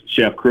 And as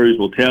Chef Cruz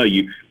will tell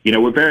you,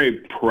 we're very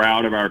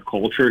proud of our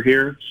culture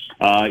here.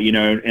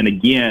 And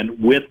again,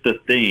 with the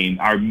theme,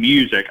 our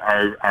music,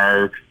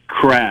 our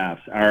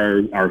crafts,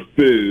 our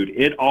food,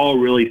 it all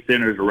really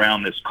centers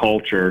around this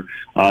culture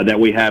that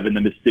we have in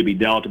the Mississippi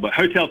Delta. But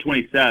Hotel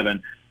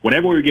 27,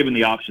 whenever we were given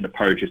the option to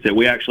purchase it,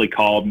 we actually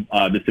called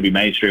Mississippi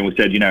Main Street and we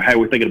said, hey,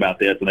 we're thinking about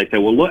this. And they said,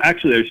 well, look,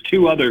 actually, there's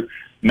 2 other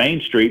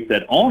Main Street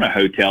that own a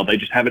hotel. They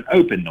just haven't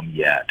opened them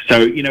yet.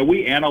 So,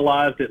 we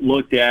analyzed it,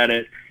 looked at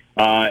it,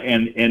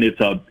 and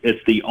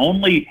it's the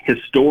only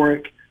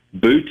historic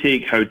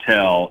boutique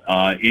hotel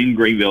in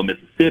Greenville,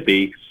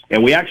 Mississippi,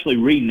 and we actually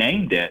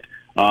renamed it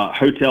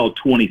Hotel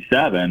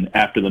 27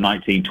 after the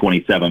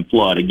 1927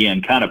 flood.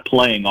 Again, kind of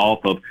playing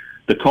off of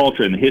the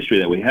culture and the history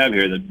that we have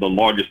here, the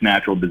largest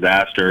natural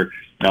disaster,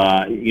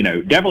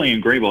 definitely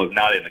in Greenville, if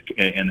not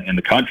in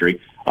the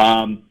country.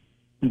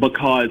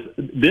 Because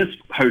this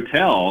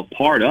hotel,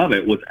 part of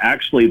it was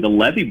actually the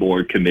levee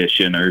board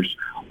commissioner's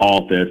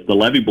office, the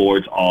levee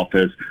board's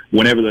office,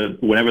 whenever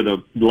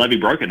the levee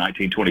broke in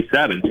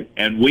 1927.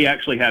 And we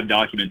actually have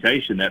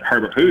documentation that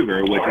Herbert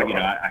Hoover, which,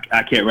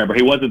 I can't remember,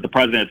 he wasn't the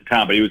president at the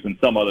time, but he was in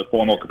some other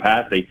formal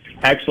capacity,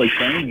 actually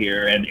came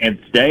here and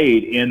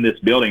stayed in this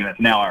building that's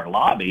now our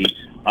lobby,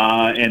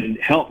 and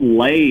helped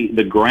lay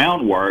the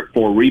groundwork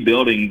for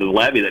rebuilding the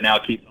levee that now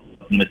keeps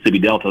the Mississippi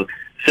Delta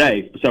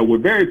safe. So we're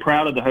very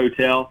proud of the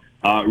hotel.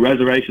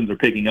 Reservations are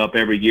picking up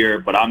every year,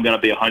 but I'm going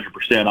to be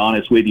 100%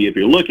 honest with you. If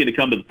you're looking to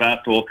come to the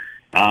festival,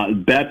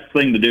 the best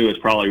thing to do is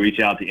probably reach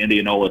out to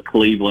Indianola,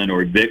 Cleveland,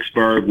 or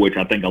Vicksburg, which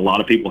I think a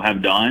lot of people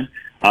have done.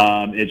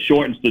 It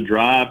shortens the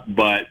drive,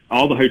 but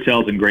all the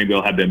hotels in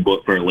Greenville have been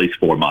booked for at least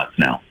 4 months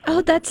now.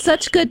 Oh, that's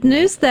such good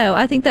news, though.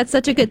 I think that's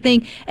such a good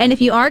thing. And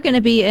if you are going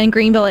to be in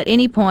Greenville at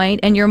any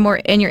point, and you're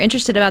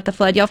interested about the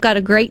flood, y'all have got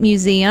a great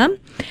museum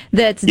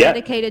that's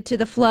dedicated to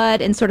the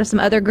flood and sort of some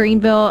other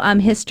Greenville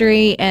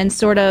history and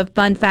sort of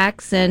fun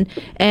facts and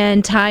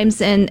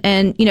times and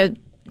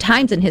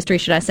times in history,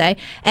 should I say.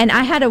 And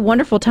I had a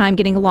wonderful time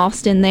getting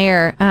lost in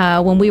there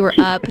when we were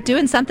up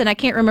doing something. I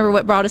can't remember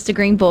what brought us to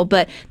Greenville,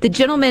 but the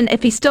gentleman,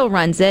 if he still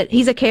runs it,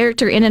 he's a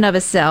character in and of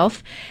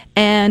himself.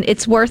 And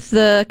it's worth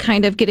the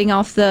kind of getting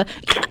off the,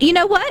 you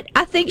know what?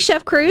 I think,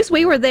 Chef Cruz,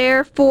 we were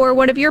there for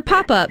one of your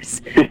pop-ups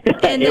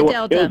in the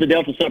Delta. It was the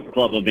Delta Supper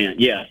Club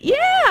event, yes.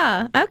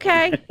 Yeah,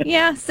 okay.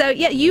 Yeah, so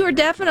yeah, you are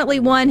definitely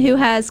one who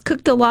has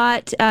cooked a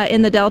lot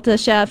in the Delta,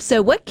 Chef.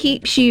 So what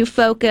keeps you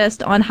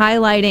focused on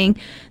highlighting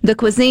the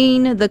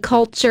cuisine, the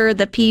culture,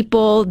 the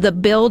people, the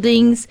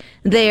buildings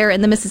there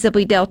in the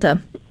Mississippi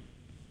Delta?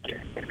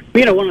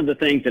 You know, one of the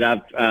things that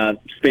I've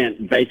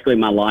spent basically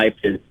my life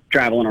is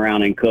traveling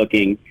around and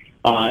cooking.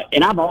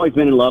 And I've always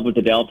been in love with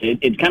the Delta.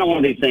 It's kind of one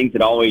of these things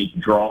that always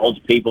draws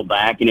people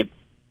back. And I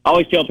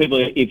always tell people,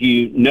 if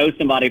you know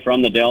somebody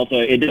from the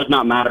Delta, it does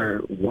not matter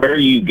where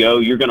you go,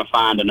 you're going to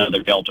find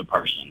another Delta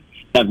person.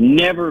 I've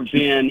never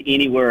been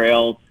anywhere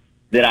else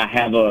that I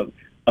have a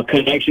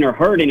connection or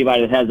heard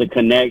anybody that has a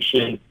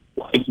connection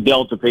like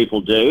Delta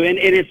people do. And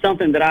it is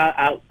something that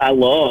I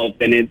love,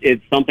 and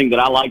it's something that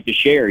I like to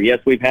share. Yes,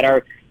 we've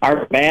had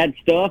our bad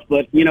stuff,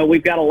 but, you know,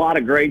 we've got a lot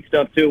of great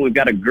stuff, too. We've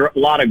got a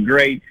lot of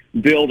great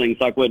buildings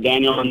like what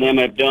Daniel and them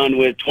have done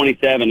with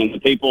 27 and the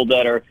people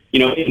that are, you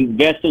know,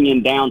 investing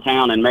in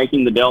downtown and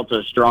making the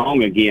Delta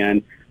strong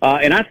again.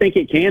 And I think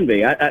it can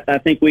be. I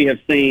think we have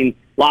seen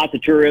lots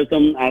of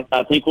tourism.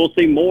 I think we'll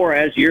see more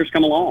as years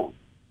come along.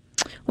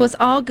 Well, it's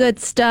all good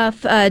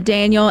stuff,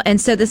 Daniel. And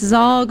so this is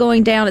all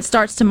going down. It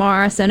starts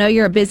tomorrow, so I know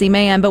you're a busy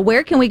man. But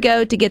where can we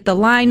go to get the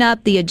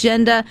lineup, the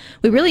agenda?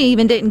 We really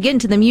even didn't get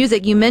into the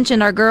music. You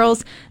mentioned our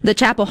girls, the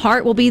Chapel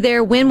Heart, will be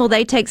there. When will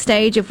they take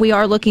stage if we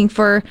are looking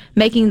for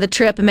making the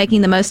trip and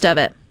making the most of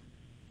it?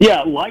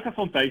 Yeah, like us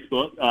on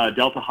Facebook,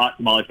 Delta Hot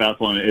Tamale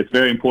Festival. And it's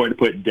very important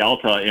to put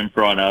Delta in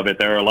front of it.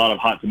 There are a lot of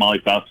hot tamale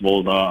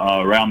festivals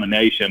around the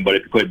nation, but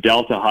if you put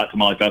Delta Hot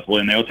Tamale Festival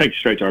in there, it'll take you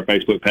straight to our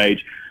Facebook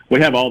page. We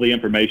have all the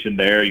information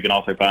there. You can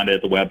also find it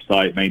at the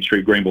website,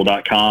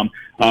 mainstreetgreenville.com.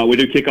 We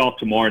do kick off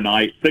tomorrow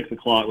night, 6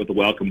 o'clock, with the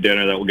welcome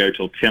dinner that will go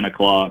till 10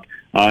 o'clock.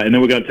 And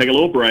then we're going to take a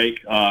little break,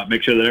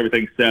 make sure that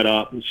everything's set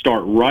up,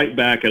 start right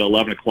back at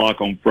 11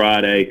 o'clock on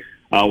Friday.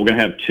 We're going to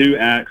have 2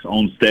 acts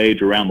on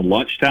stage around the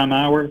lunchtime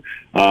hour.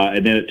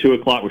 And then at 2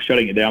 o'clock, we're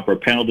shutting it down for a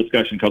panel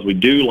discussion because we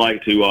do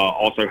like to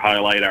also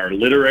highlight our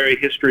literary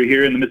history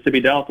here in the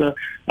Mississippi Delta.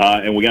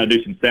 And we got to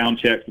do some sound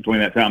checks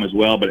between that time as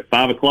well. But at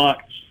 5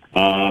 o'clock,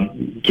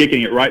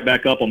 kicking it right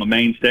back up on the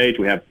main stage,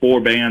 we have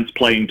 4 bands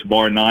playing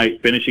tomorrow night,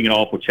 finishing it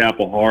off with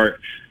Chapel Heart,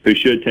 who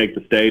should take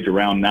the stage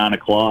around 9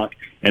 o'clock.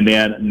 And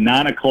then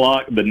 9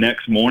 o'clock the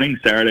next morning,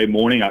 Saturday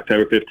morning,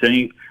 October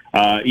 15th,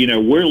 you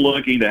know, we're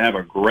looking to have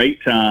a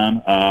great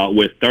time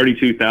with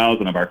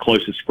 32,000 of our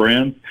closest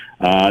friends.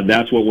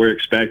 That's what we're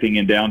expecting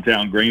in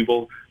downtown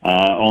Greenville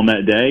on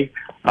that day.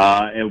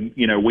 And,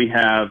 you know, we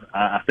have,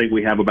 I think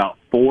we have about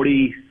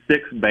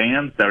 46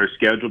 bands that are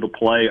scheduled to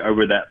play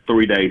over that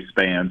 3-day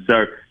span.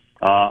 So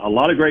a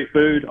lot of great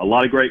food, a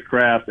lot of great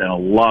craft, and a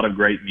lot of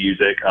great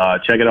music.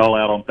 Check it all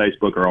out on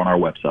Facebook or on our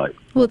website.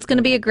 Well, it's going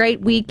to be a great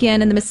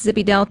weekend in the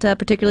Mississippi Delta,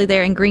 particularly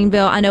there in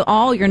Greenville. I know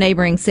all your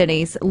neighboring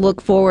cities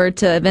look forward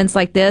to events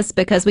like this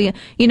because we,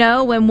 you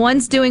know, when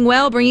one's doing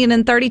well, bringing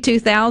in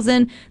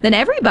 32,000, then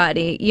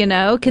everybody, you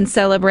know, can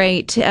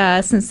celebrate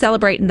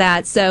celebrating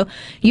that. So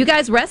you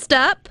guys rest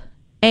up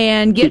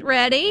and get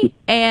ready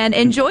and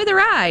enjoy the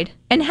ride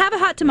and have a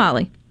hot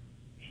tamale.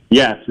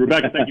 Yes,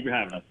 Rebecca, thank you for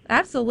having us.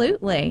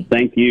 Absolutely.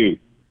 Thank you.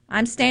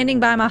 I'm standing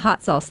by my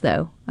hot sauce,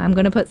 though. I'm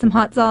going to put some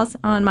hot sauce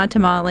on my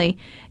tamale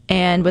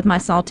and with my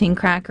saltine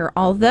cracker.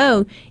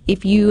 Although,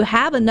 if you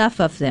have enough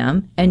of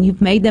them and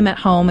you've made them at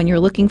home and you're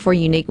looking for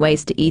unique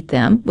ways to eat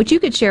them, which you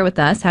could share with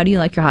us, how do you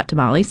like your hot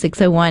tamale?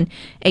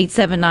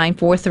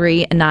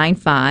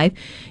 601-879-4395.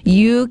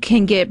 You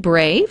can get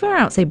brave, or I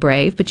don't say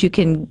brave, but you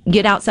can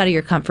get outside of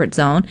your comfort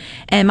zone.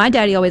 And my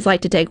daddy always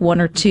liked to take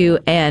 1 or 2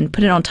 and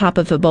put it on top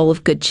of a bowl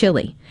of good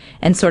chili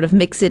and sort of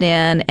mix it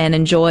in and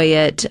enjoy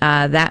it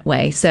that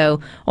way. So,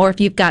 or if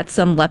you've got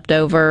some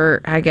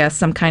leftover, I guess,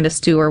 some kind of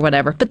stew or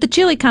whatever. But the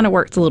chili kind of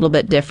works a little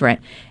bit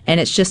different. And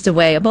it's just a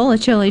way, a bowl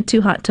of chili,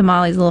 2 hot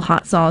tamales, a little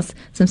hot sauce,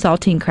 some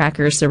saltine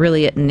crackers. So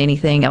really isn't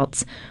anything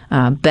else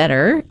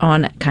better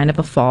on kind of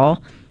a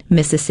fall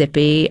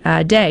Mississippi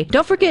day.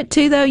 Don't forget,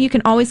 too, though, you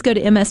can always go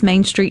to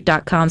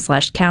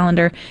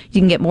msmainstreet.com/calendar. You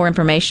can get more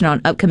information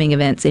on upcoming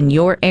events in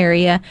your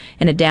area,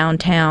 in a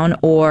downtown,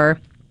 or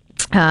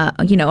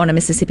you know, on a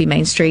Mississippi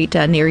Main Street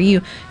near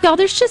you. Y'all,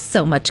 there's just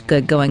so much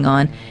good going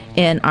on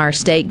in our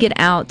state. Get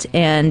out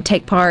and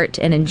take part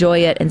and enjoy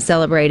it and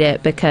celebrate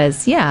it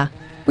because, yeah,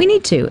 we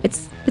need to.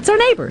 It's our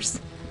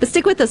neighbors. But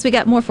stick with us. We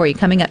got more for you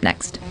coming up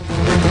next.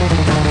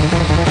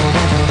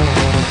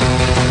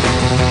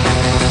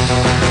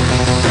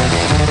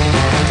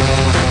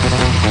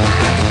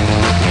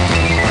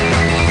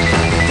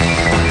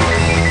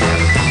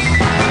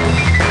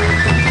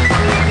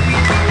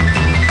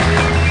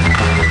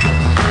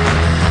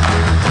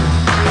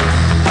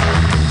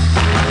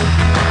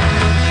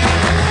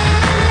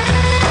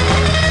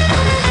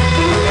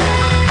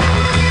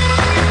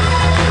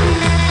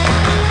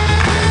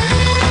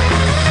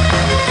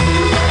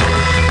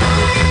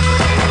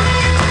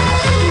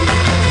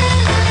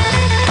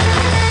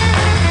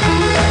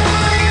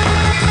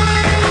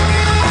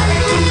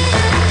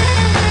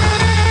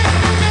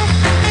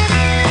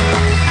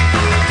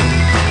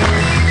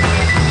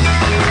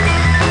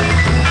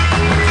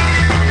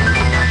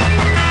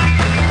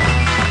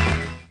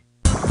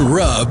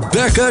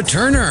 Rebecca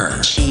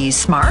Turner. She's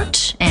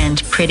smart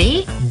and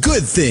pretty.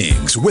 Good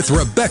Things with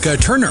Rebecca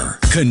Turner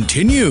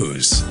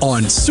continues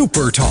on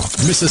Super Talk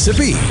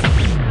Mississippi.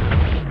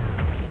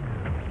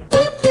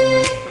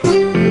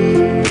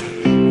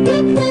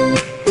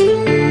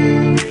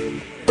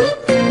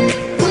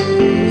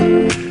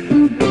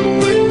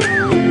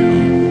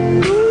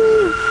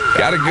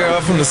 Got a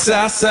girl from the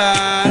south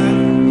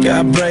side,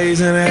 got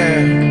brazen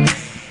hair.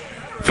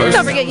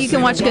 Don't forget, you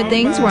can watch Good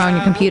Things. We're on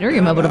your computer,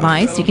 your mobile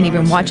device. You can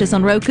even watch us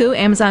on Roku,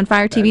 Amazon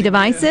Fire TV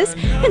devices,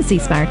 and C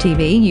Spire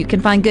TV. You can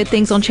find Good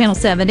Things on Channel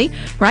 70,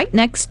 right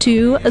next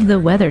to the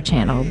Weather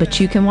Channel. But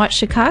you can watch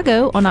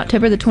Chicago on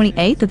October the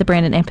 28th at the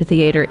Brandon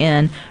Amphitheater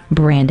in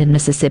Brandon,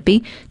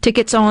 Mississippi.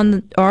 Tickets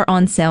are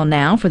on sale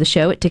now for the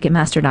show at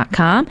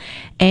Ticketmaster.com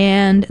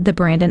and the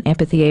Brandon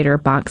Amphitheater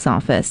box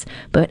office.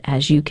 But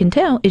as you can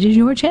tell, it is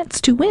your chance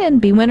to win.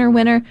 Be winner,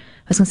 winner.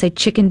 I was going to say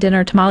chicken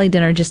dinner, tamale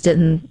dinner just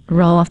didn't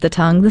roll off the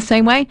tongue the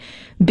same way.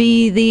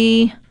 Be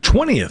the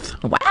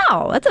 20th.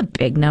 Wow, that's a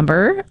big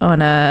number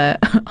on a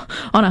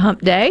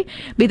hump day.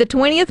 Be the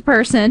 20th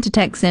person to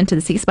text into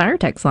the C Spire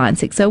text line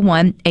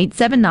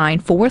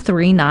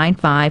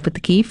 601-879-4395 with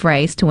the key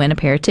phrase to win a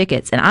pair of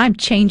tickets. And I'm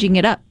changing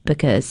it up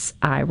because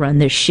I run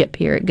this ship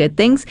here at Good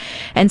Things.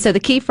 And so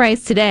the key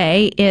phrase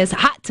today is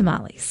hot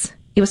tamales.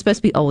 It was supposed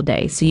to be old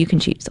days, so you can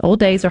choose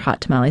old days or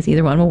hot tamales.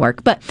 Either one will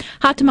work. But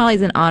hot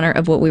tamales in honor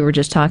of what we were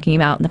just talking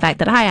about and the fact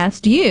that I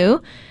asked you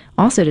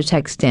also to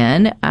text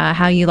in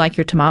how you like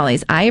your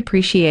tamales. I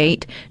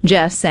appreciate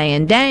Jeff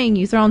saying, dang,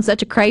 you throwing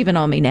such a craving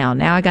on me now.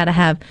 Now I got to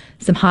have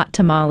some hot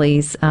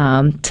tamales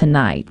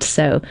tonight.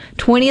 So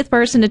 20th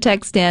person to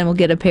text in will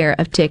get a pair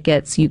of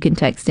tickets. You can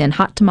text in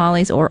hot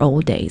tamales or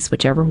old days,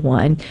 whichever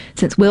one.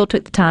 Since Will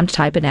took the time to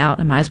type it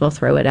out, I might as well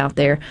throw it out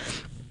there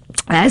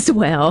as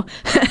well.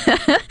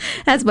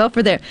 As well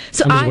for there.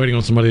 So I'm just waiting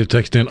on somebody to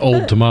text in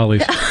old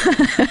tamales. Or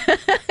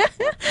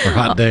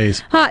hot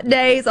days. Hot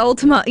days, old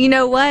tamales. You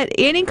know what?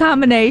 Any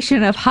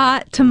combination of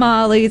hot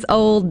tamales,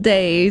 old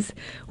days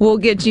will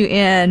get you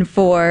in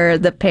for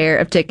the pair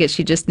of tickets.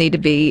 You just need to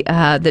be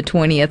the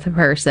 20th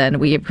person.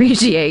 We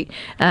appreciate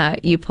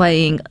you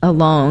playing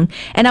along.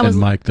 And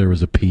Mike, there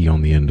was a P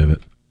on the end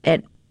of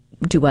it.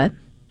 Do what?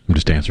 I'm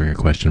just answering a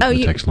question from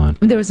the text line.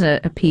 There was a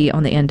P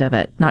on the end of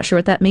it. Not sure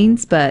what that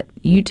means, but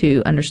you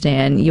two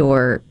understand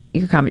your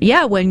comment.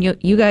 Yeah, when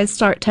you guys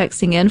start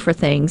texting in for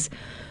things,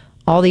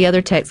 all the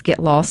other texts get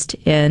lost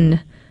in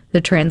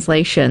the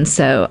translation.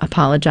 So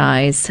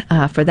apologize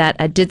for that.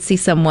 I did see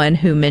someone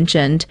who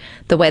mentioned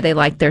the way they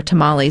like their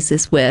tamales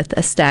is with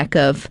a stack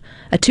of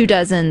 2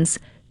 dozen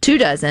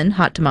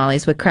hot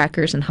tamales with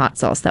crackers and hot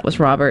sauce. That was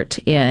Robert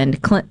in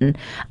Clinton.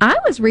 I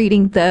was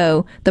reading,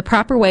 though, the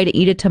proper way to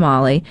eat a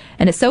tamale,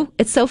 and it's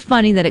so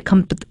funny that it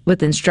comes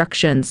with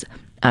instructions.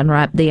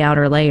 Unwrap the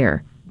outer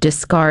layer,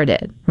 discard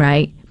it,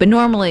 right? But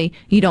normally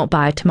you don't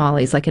buy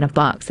tamales like in a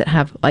box that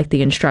have like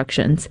the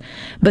instructions.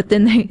 But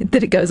then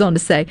it goes on to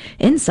say,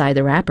 inside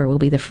the wrapper will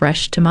be the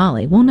fresh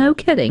tamale. Well, no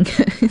kidding.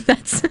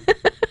 That's...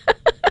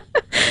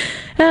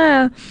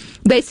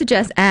 They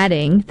suggest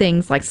adding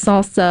things like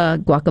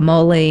salsa,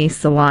 guacamole,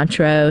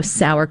 cilantro,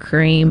 sour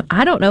cream.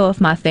 I don't know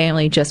if my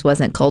family just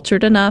wasn't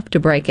cultured enough to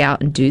break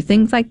out and do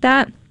things like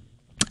that.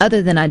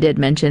 Other than I did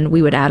mention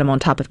we would add them on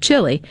top of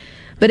chili.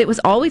 But it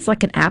was always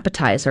like an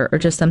appetizer or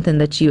just something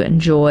that you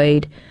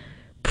enjoyed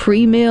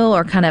pre-meal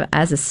or kind of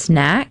as a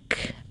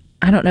snack.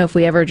 I don't know if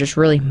we ever just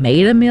really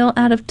made a meal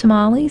out of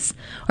tamales,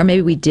 or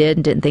maybe we did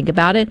and didn't think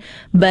about it.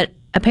 But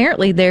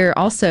apparently they're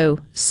also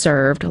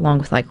served along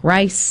with like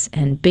rice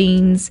and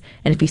beans.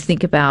 And if you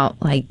think about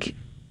like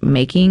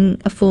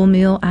making a full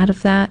meal out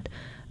of that,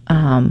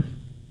 I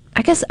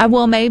guess,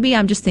 maybe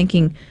I'm just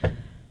thinking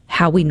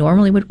how we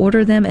normally would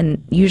order them.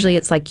 And usually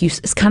it's like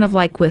it's kind of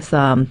like with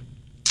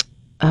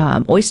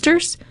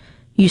oysters.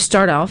 You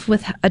start off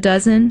with a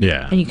dozen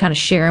and you kind of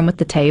share them with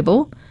the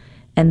table.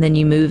 And then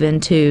you move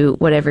into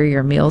whatever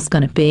your meal's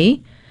going to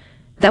be.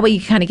 That way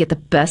you kind of get the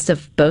best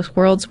of both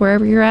worlds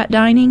wherever you're at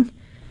dining.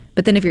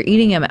 But then if you're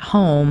eating them at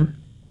home,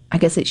 I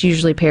guess it's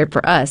usually paired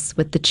for us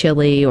with the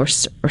chili or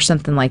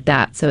something like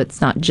that. So it's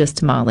not just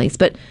tamales.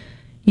 But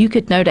you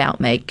could no doubt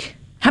make...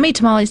 How many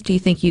tamales do you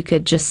think you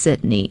could just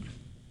sit and eat?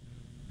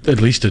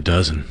 At least a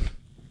dozen.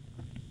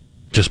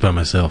 Just by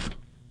myself.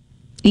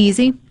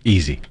 Easy?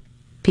 Easy.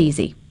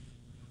 Peasy.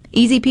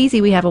 Easy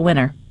peasy, we have a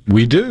winner.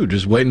 We do.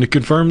 Just waiting to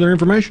confirm their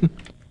information.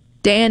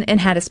 Dan in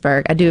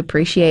Hattiesburg, I do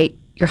appreciate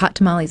your hot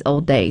tamales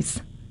old days.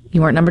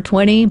 You weren't number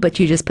 20, but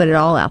you just put it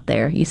all out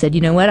there. You said,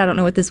 you know what, I don't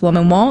know what this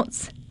woman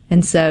wants.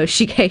 And so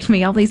she gave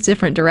me all these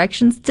different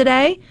directions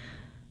today.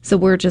 So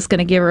we're just going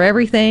to give her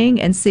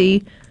everything and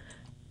see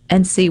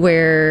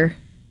where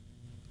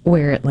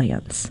it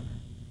lands.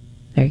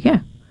 There you go.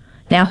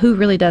 Now, who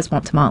really does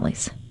want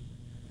tamales?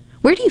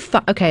 Where do you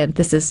find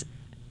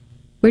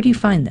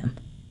them?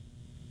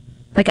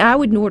 Like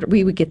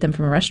we would get them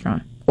from a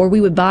restaurant, or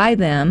we would buy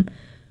them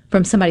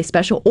from somebody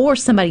special, or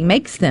somebody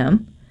makes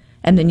them,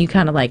 and then you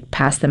kind of like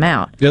pass them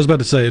out. Yeah, I was about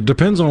to say, it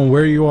depends on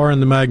where you are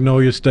in the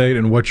Magnolia State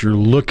and what you're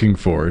looking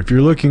for. If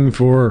you're looking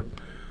for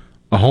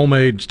a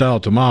homemade style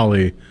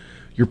tamale,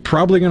 you're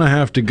probably going to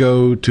have to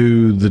go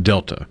to the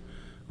Delta,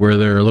 where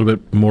they're a little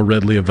bit more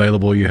readily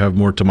available. You have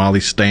more tamale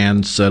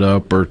stands set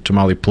up or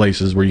tamale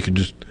places where you can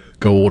just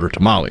go order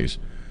tamales.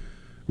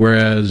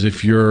 Whereas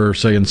if you're,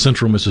 say, in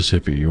central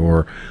Mississippi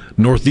or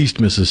northeast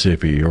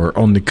Mississippi or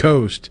on the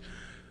coast,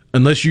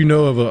 unless you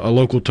know of a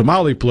local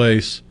tamale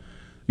place,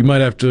 you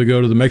might have to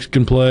go to the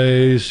Mexican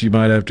place, you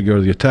might have to go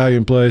to the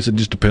Italian place. It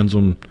just depends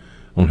on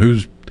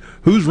who's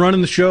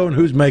running the show and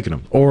who's making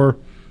them, or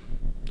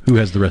who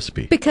has the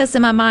recipe. Because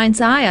in my mind's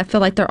eye, I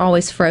feel like they're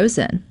always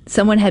frozen.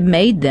 Someone had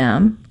made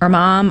them, or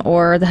mom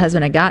or the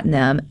husband had gotten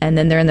them, and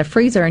then they're in the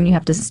freezer, and you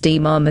have to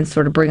steam them and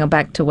sort of bring them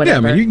back to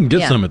whatever. Yeah, I mean, you can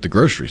get some at the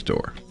grocery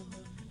store.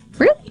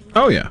 Really?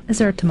 Oh, yeah. Is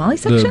there a tamale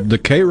section? The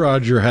K.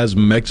 Roger has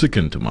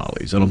Mexican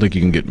tamales. I don't think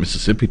you can get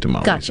Mississippi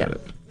tamales Gotcha. at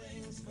it.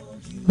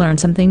 Learn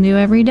something new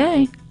every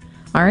day.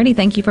 Alrighty,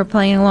 thank you for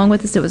playing along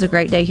with us. It was a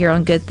great day here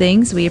on Good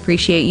Things. We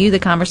appreciate you. The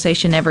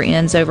conversation never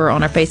ends over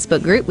on our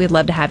Facebook group. We'd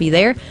love to have you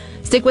there.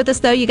 Stick with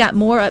us, though. You got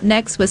more up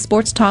next with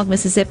Sports Talk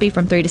Mississippi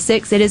from 3 to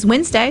 6. It is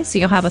Wednesday, so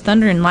you'll have a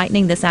Thunder and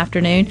Lightning this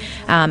afternoon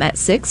at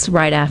 6,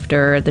 right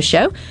after the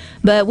show.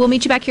 But we'll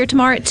meet you back here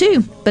tomorrow at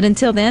 2. But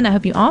until then, I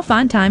hope you all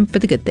find time for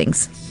the good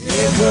things.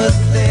 Good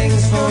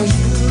things for you.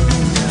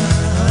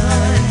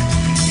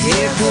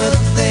 Good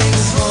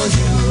things for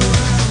you.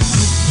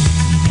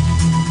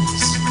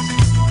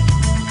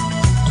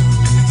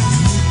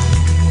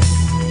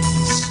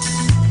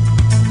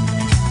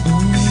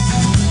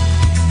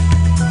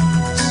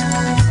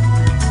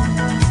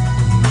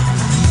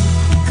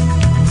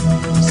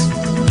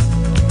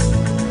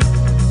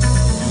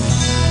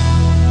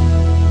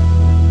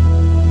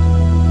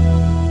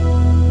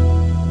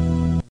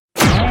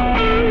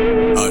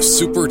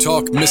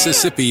 SuperTalk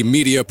Mississippi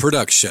Media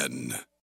Production.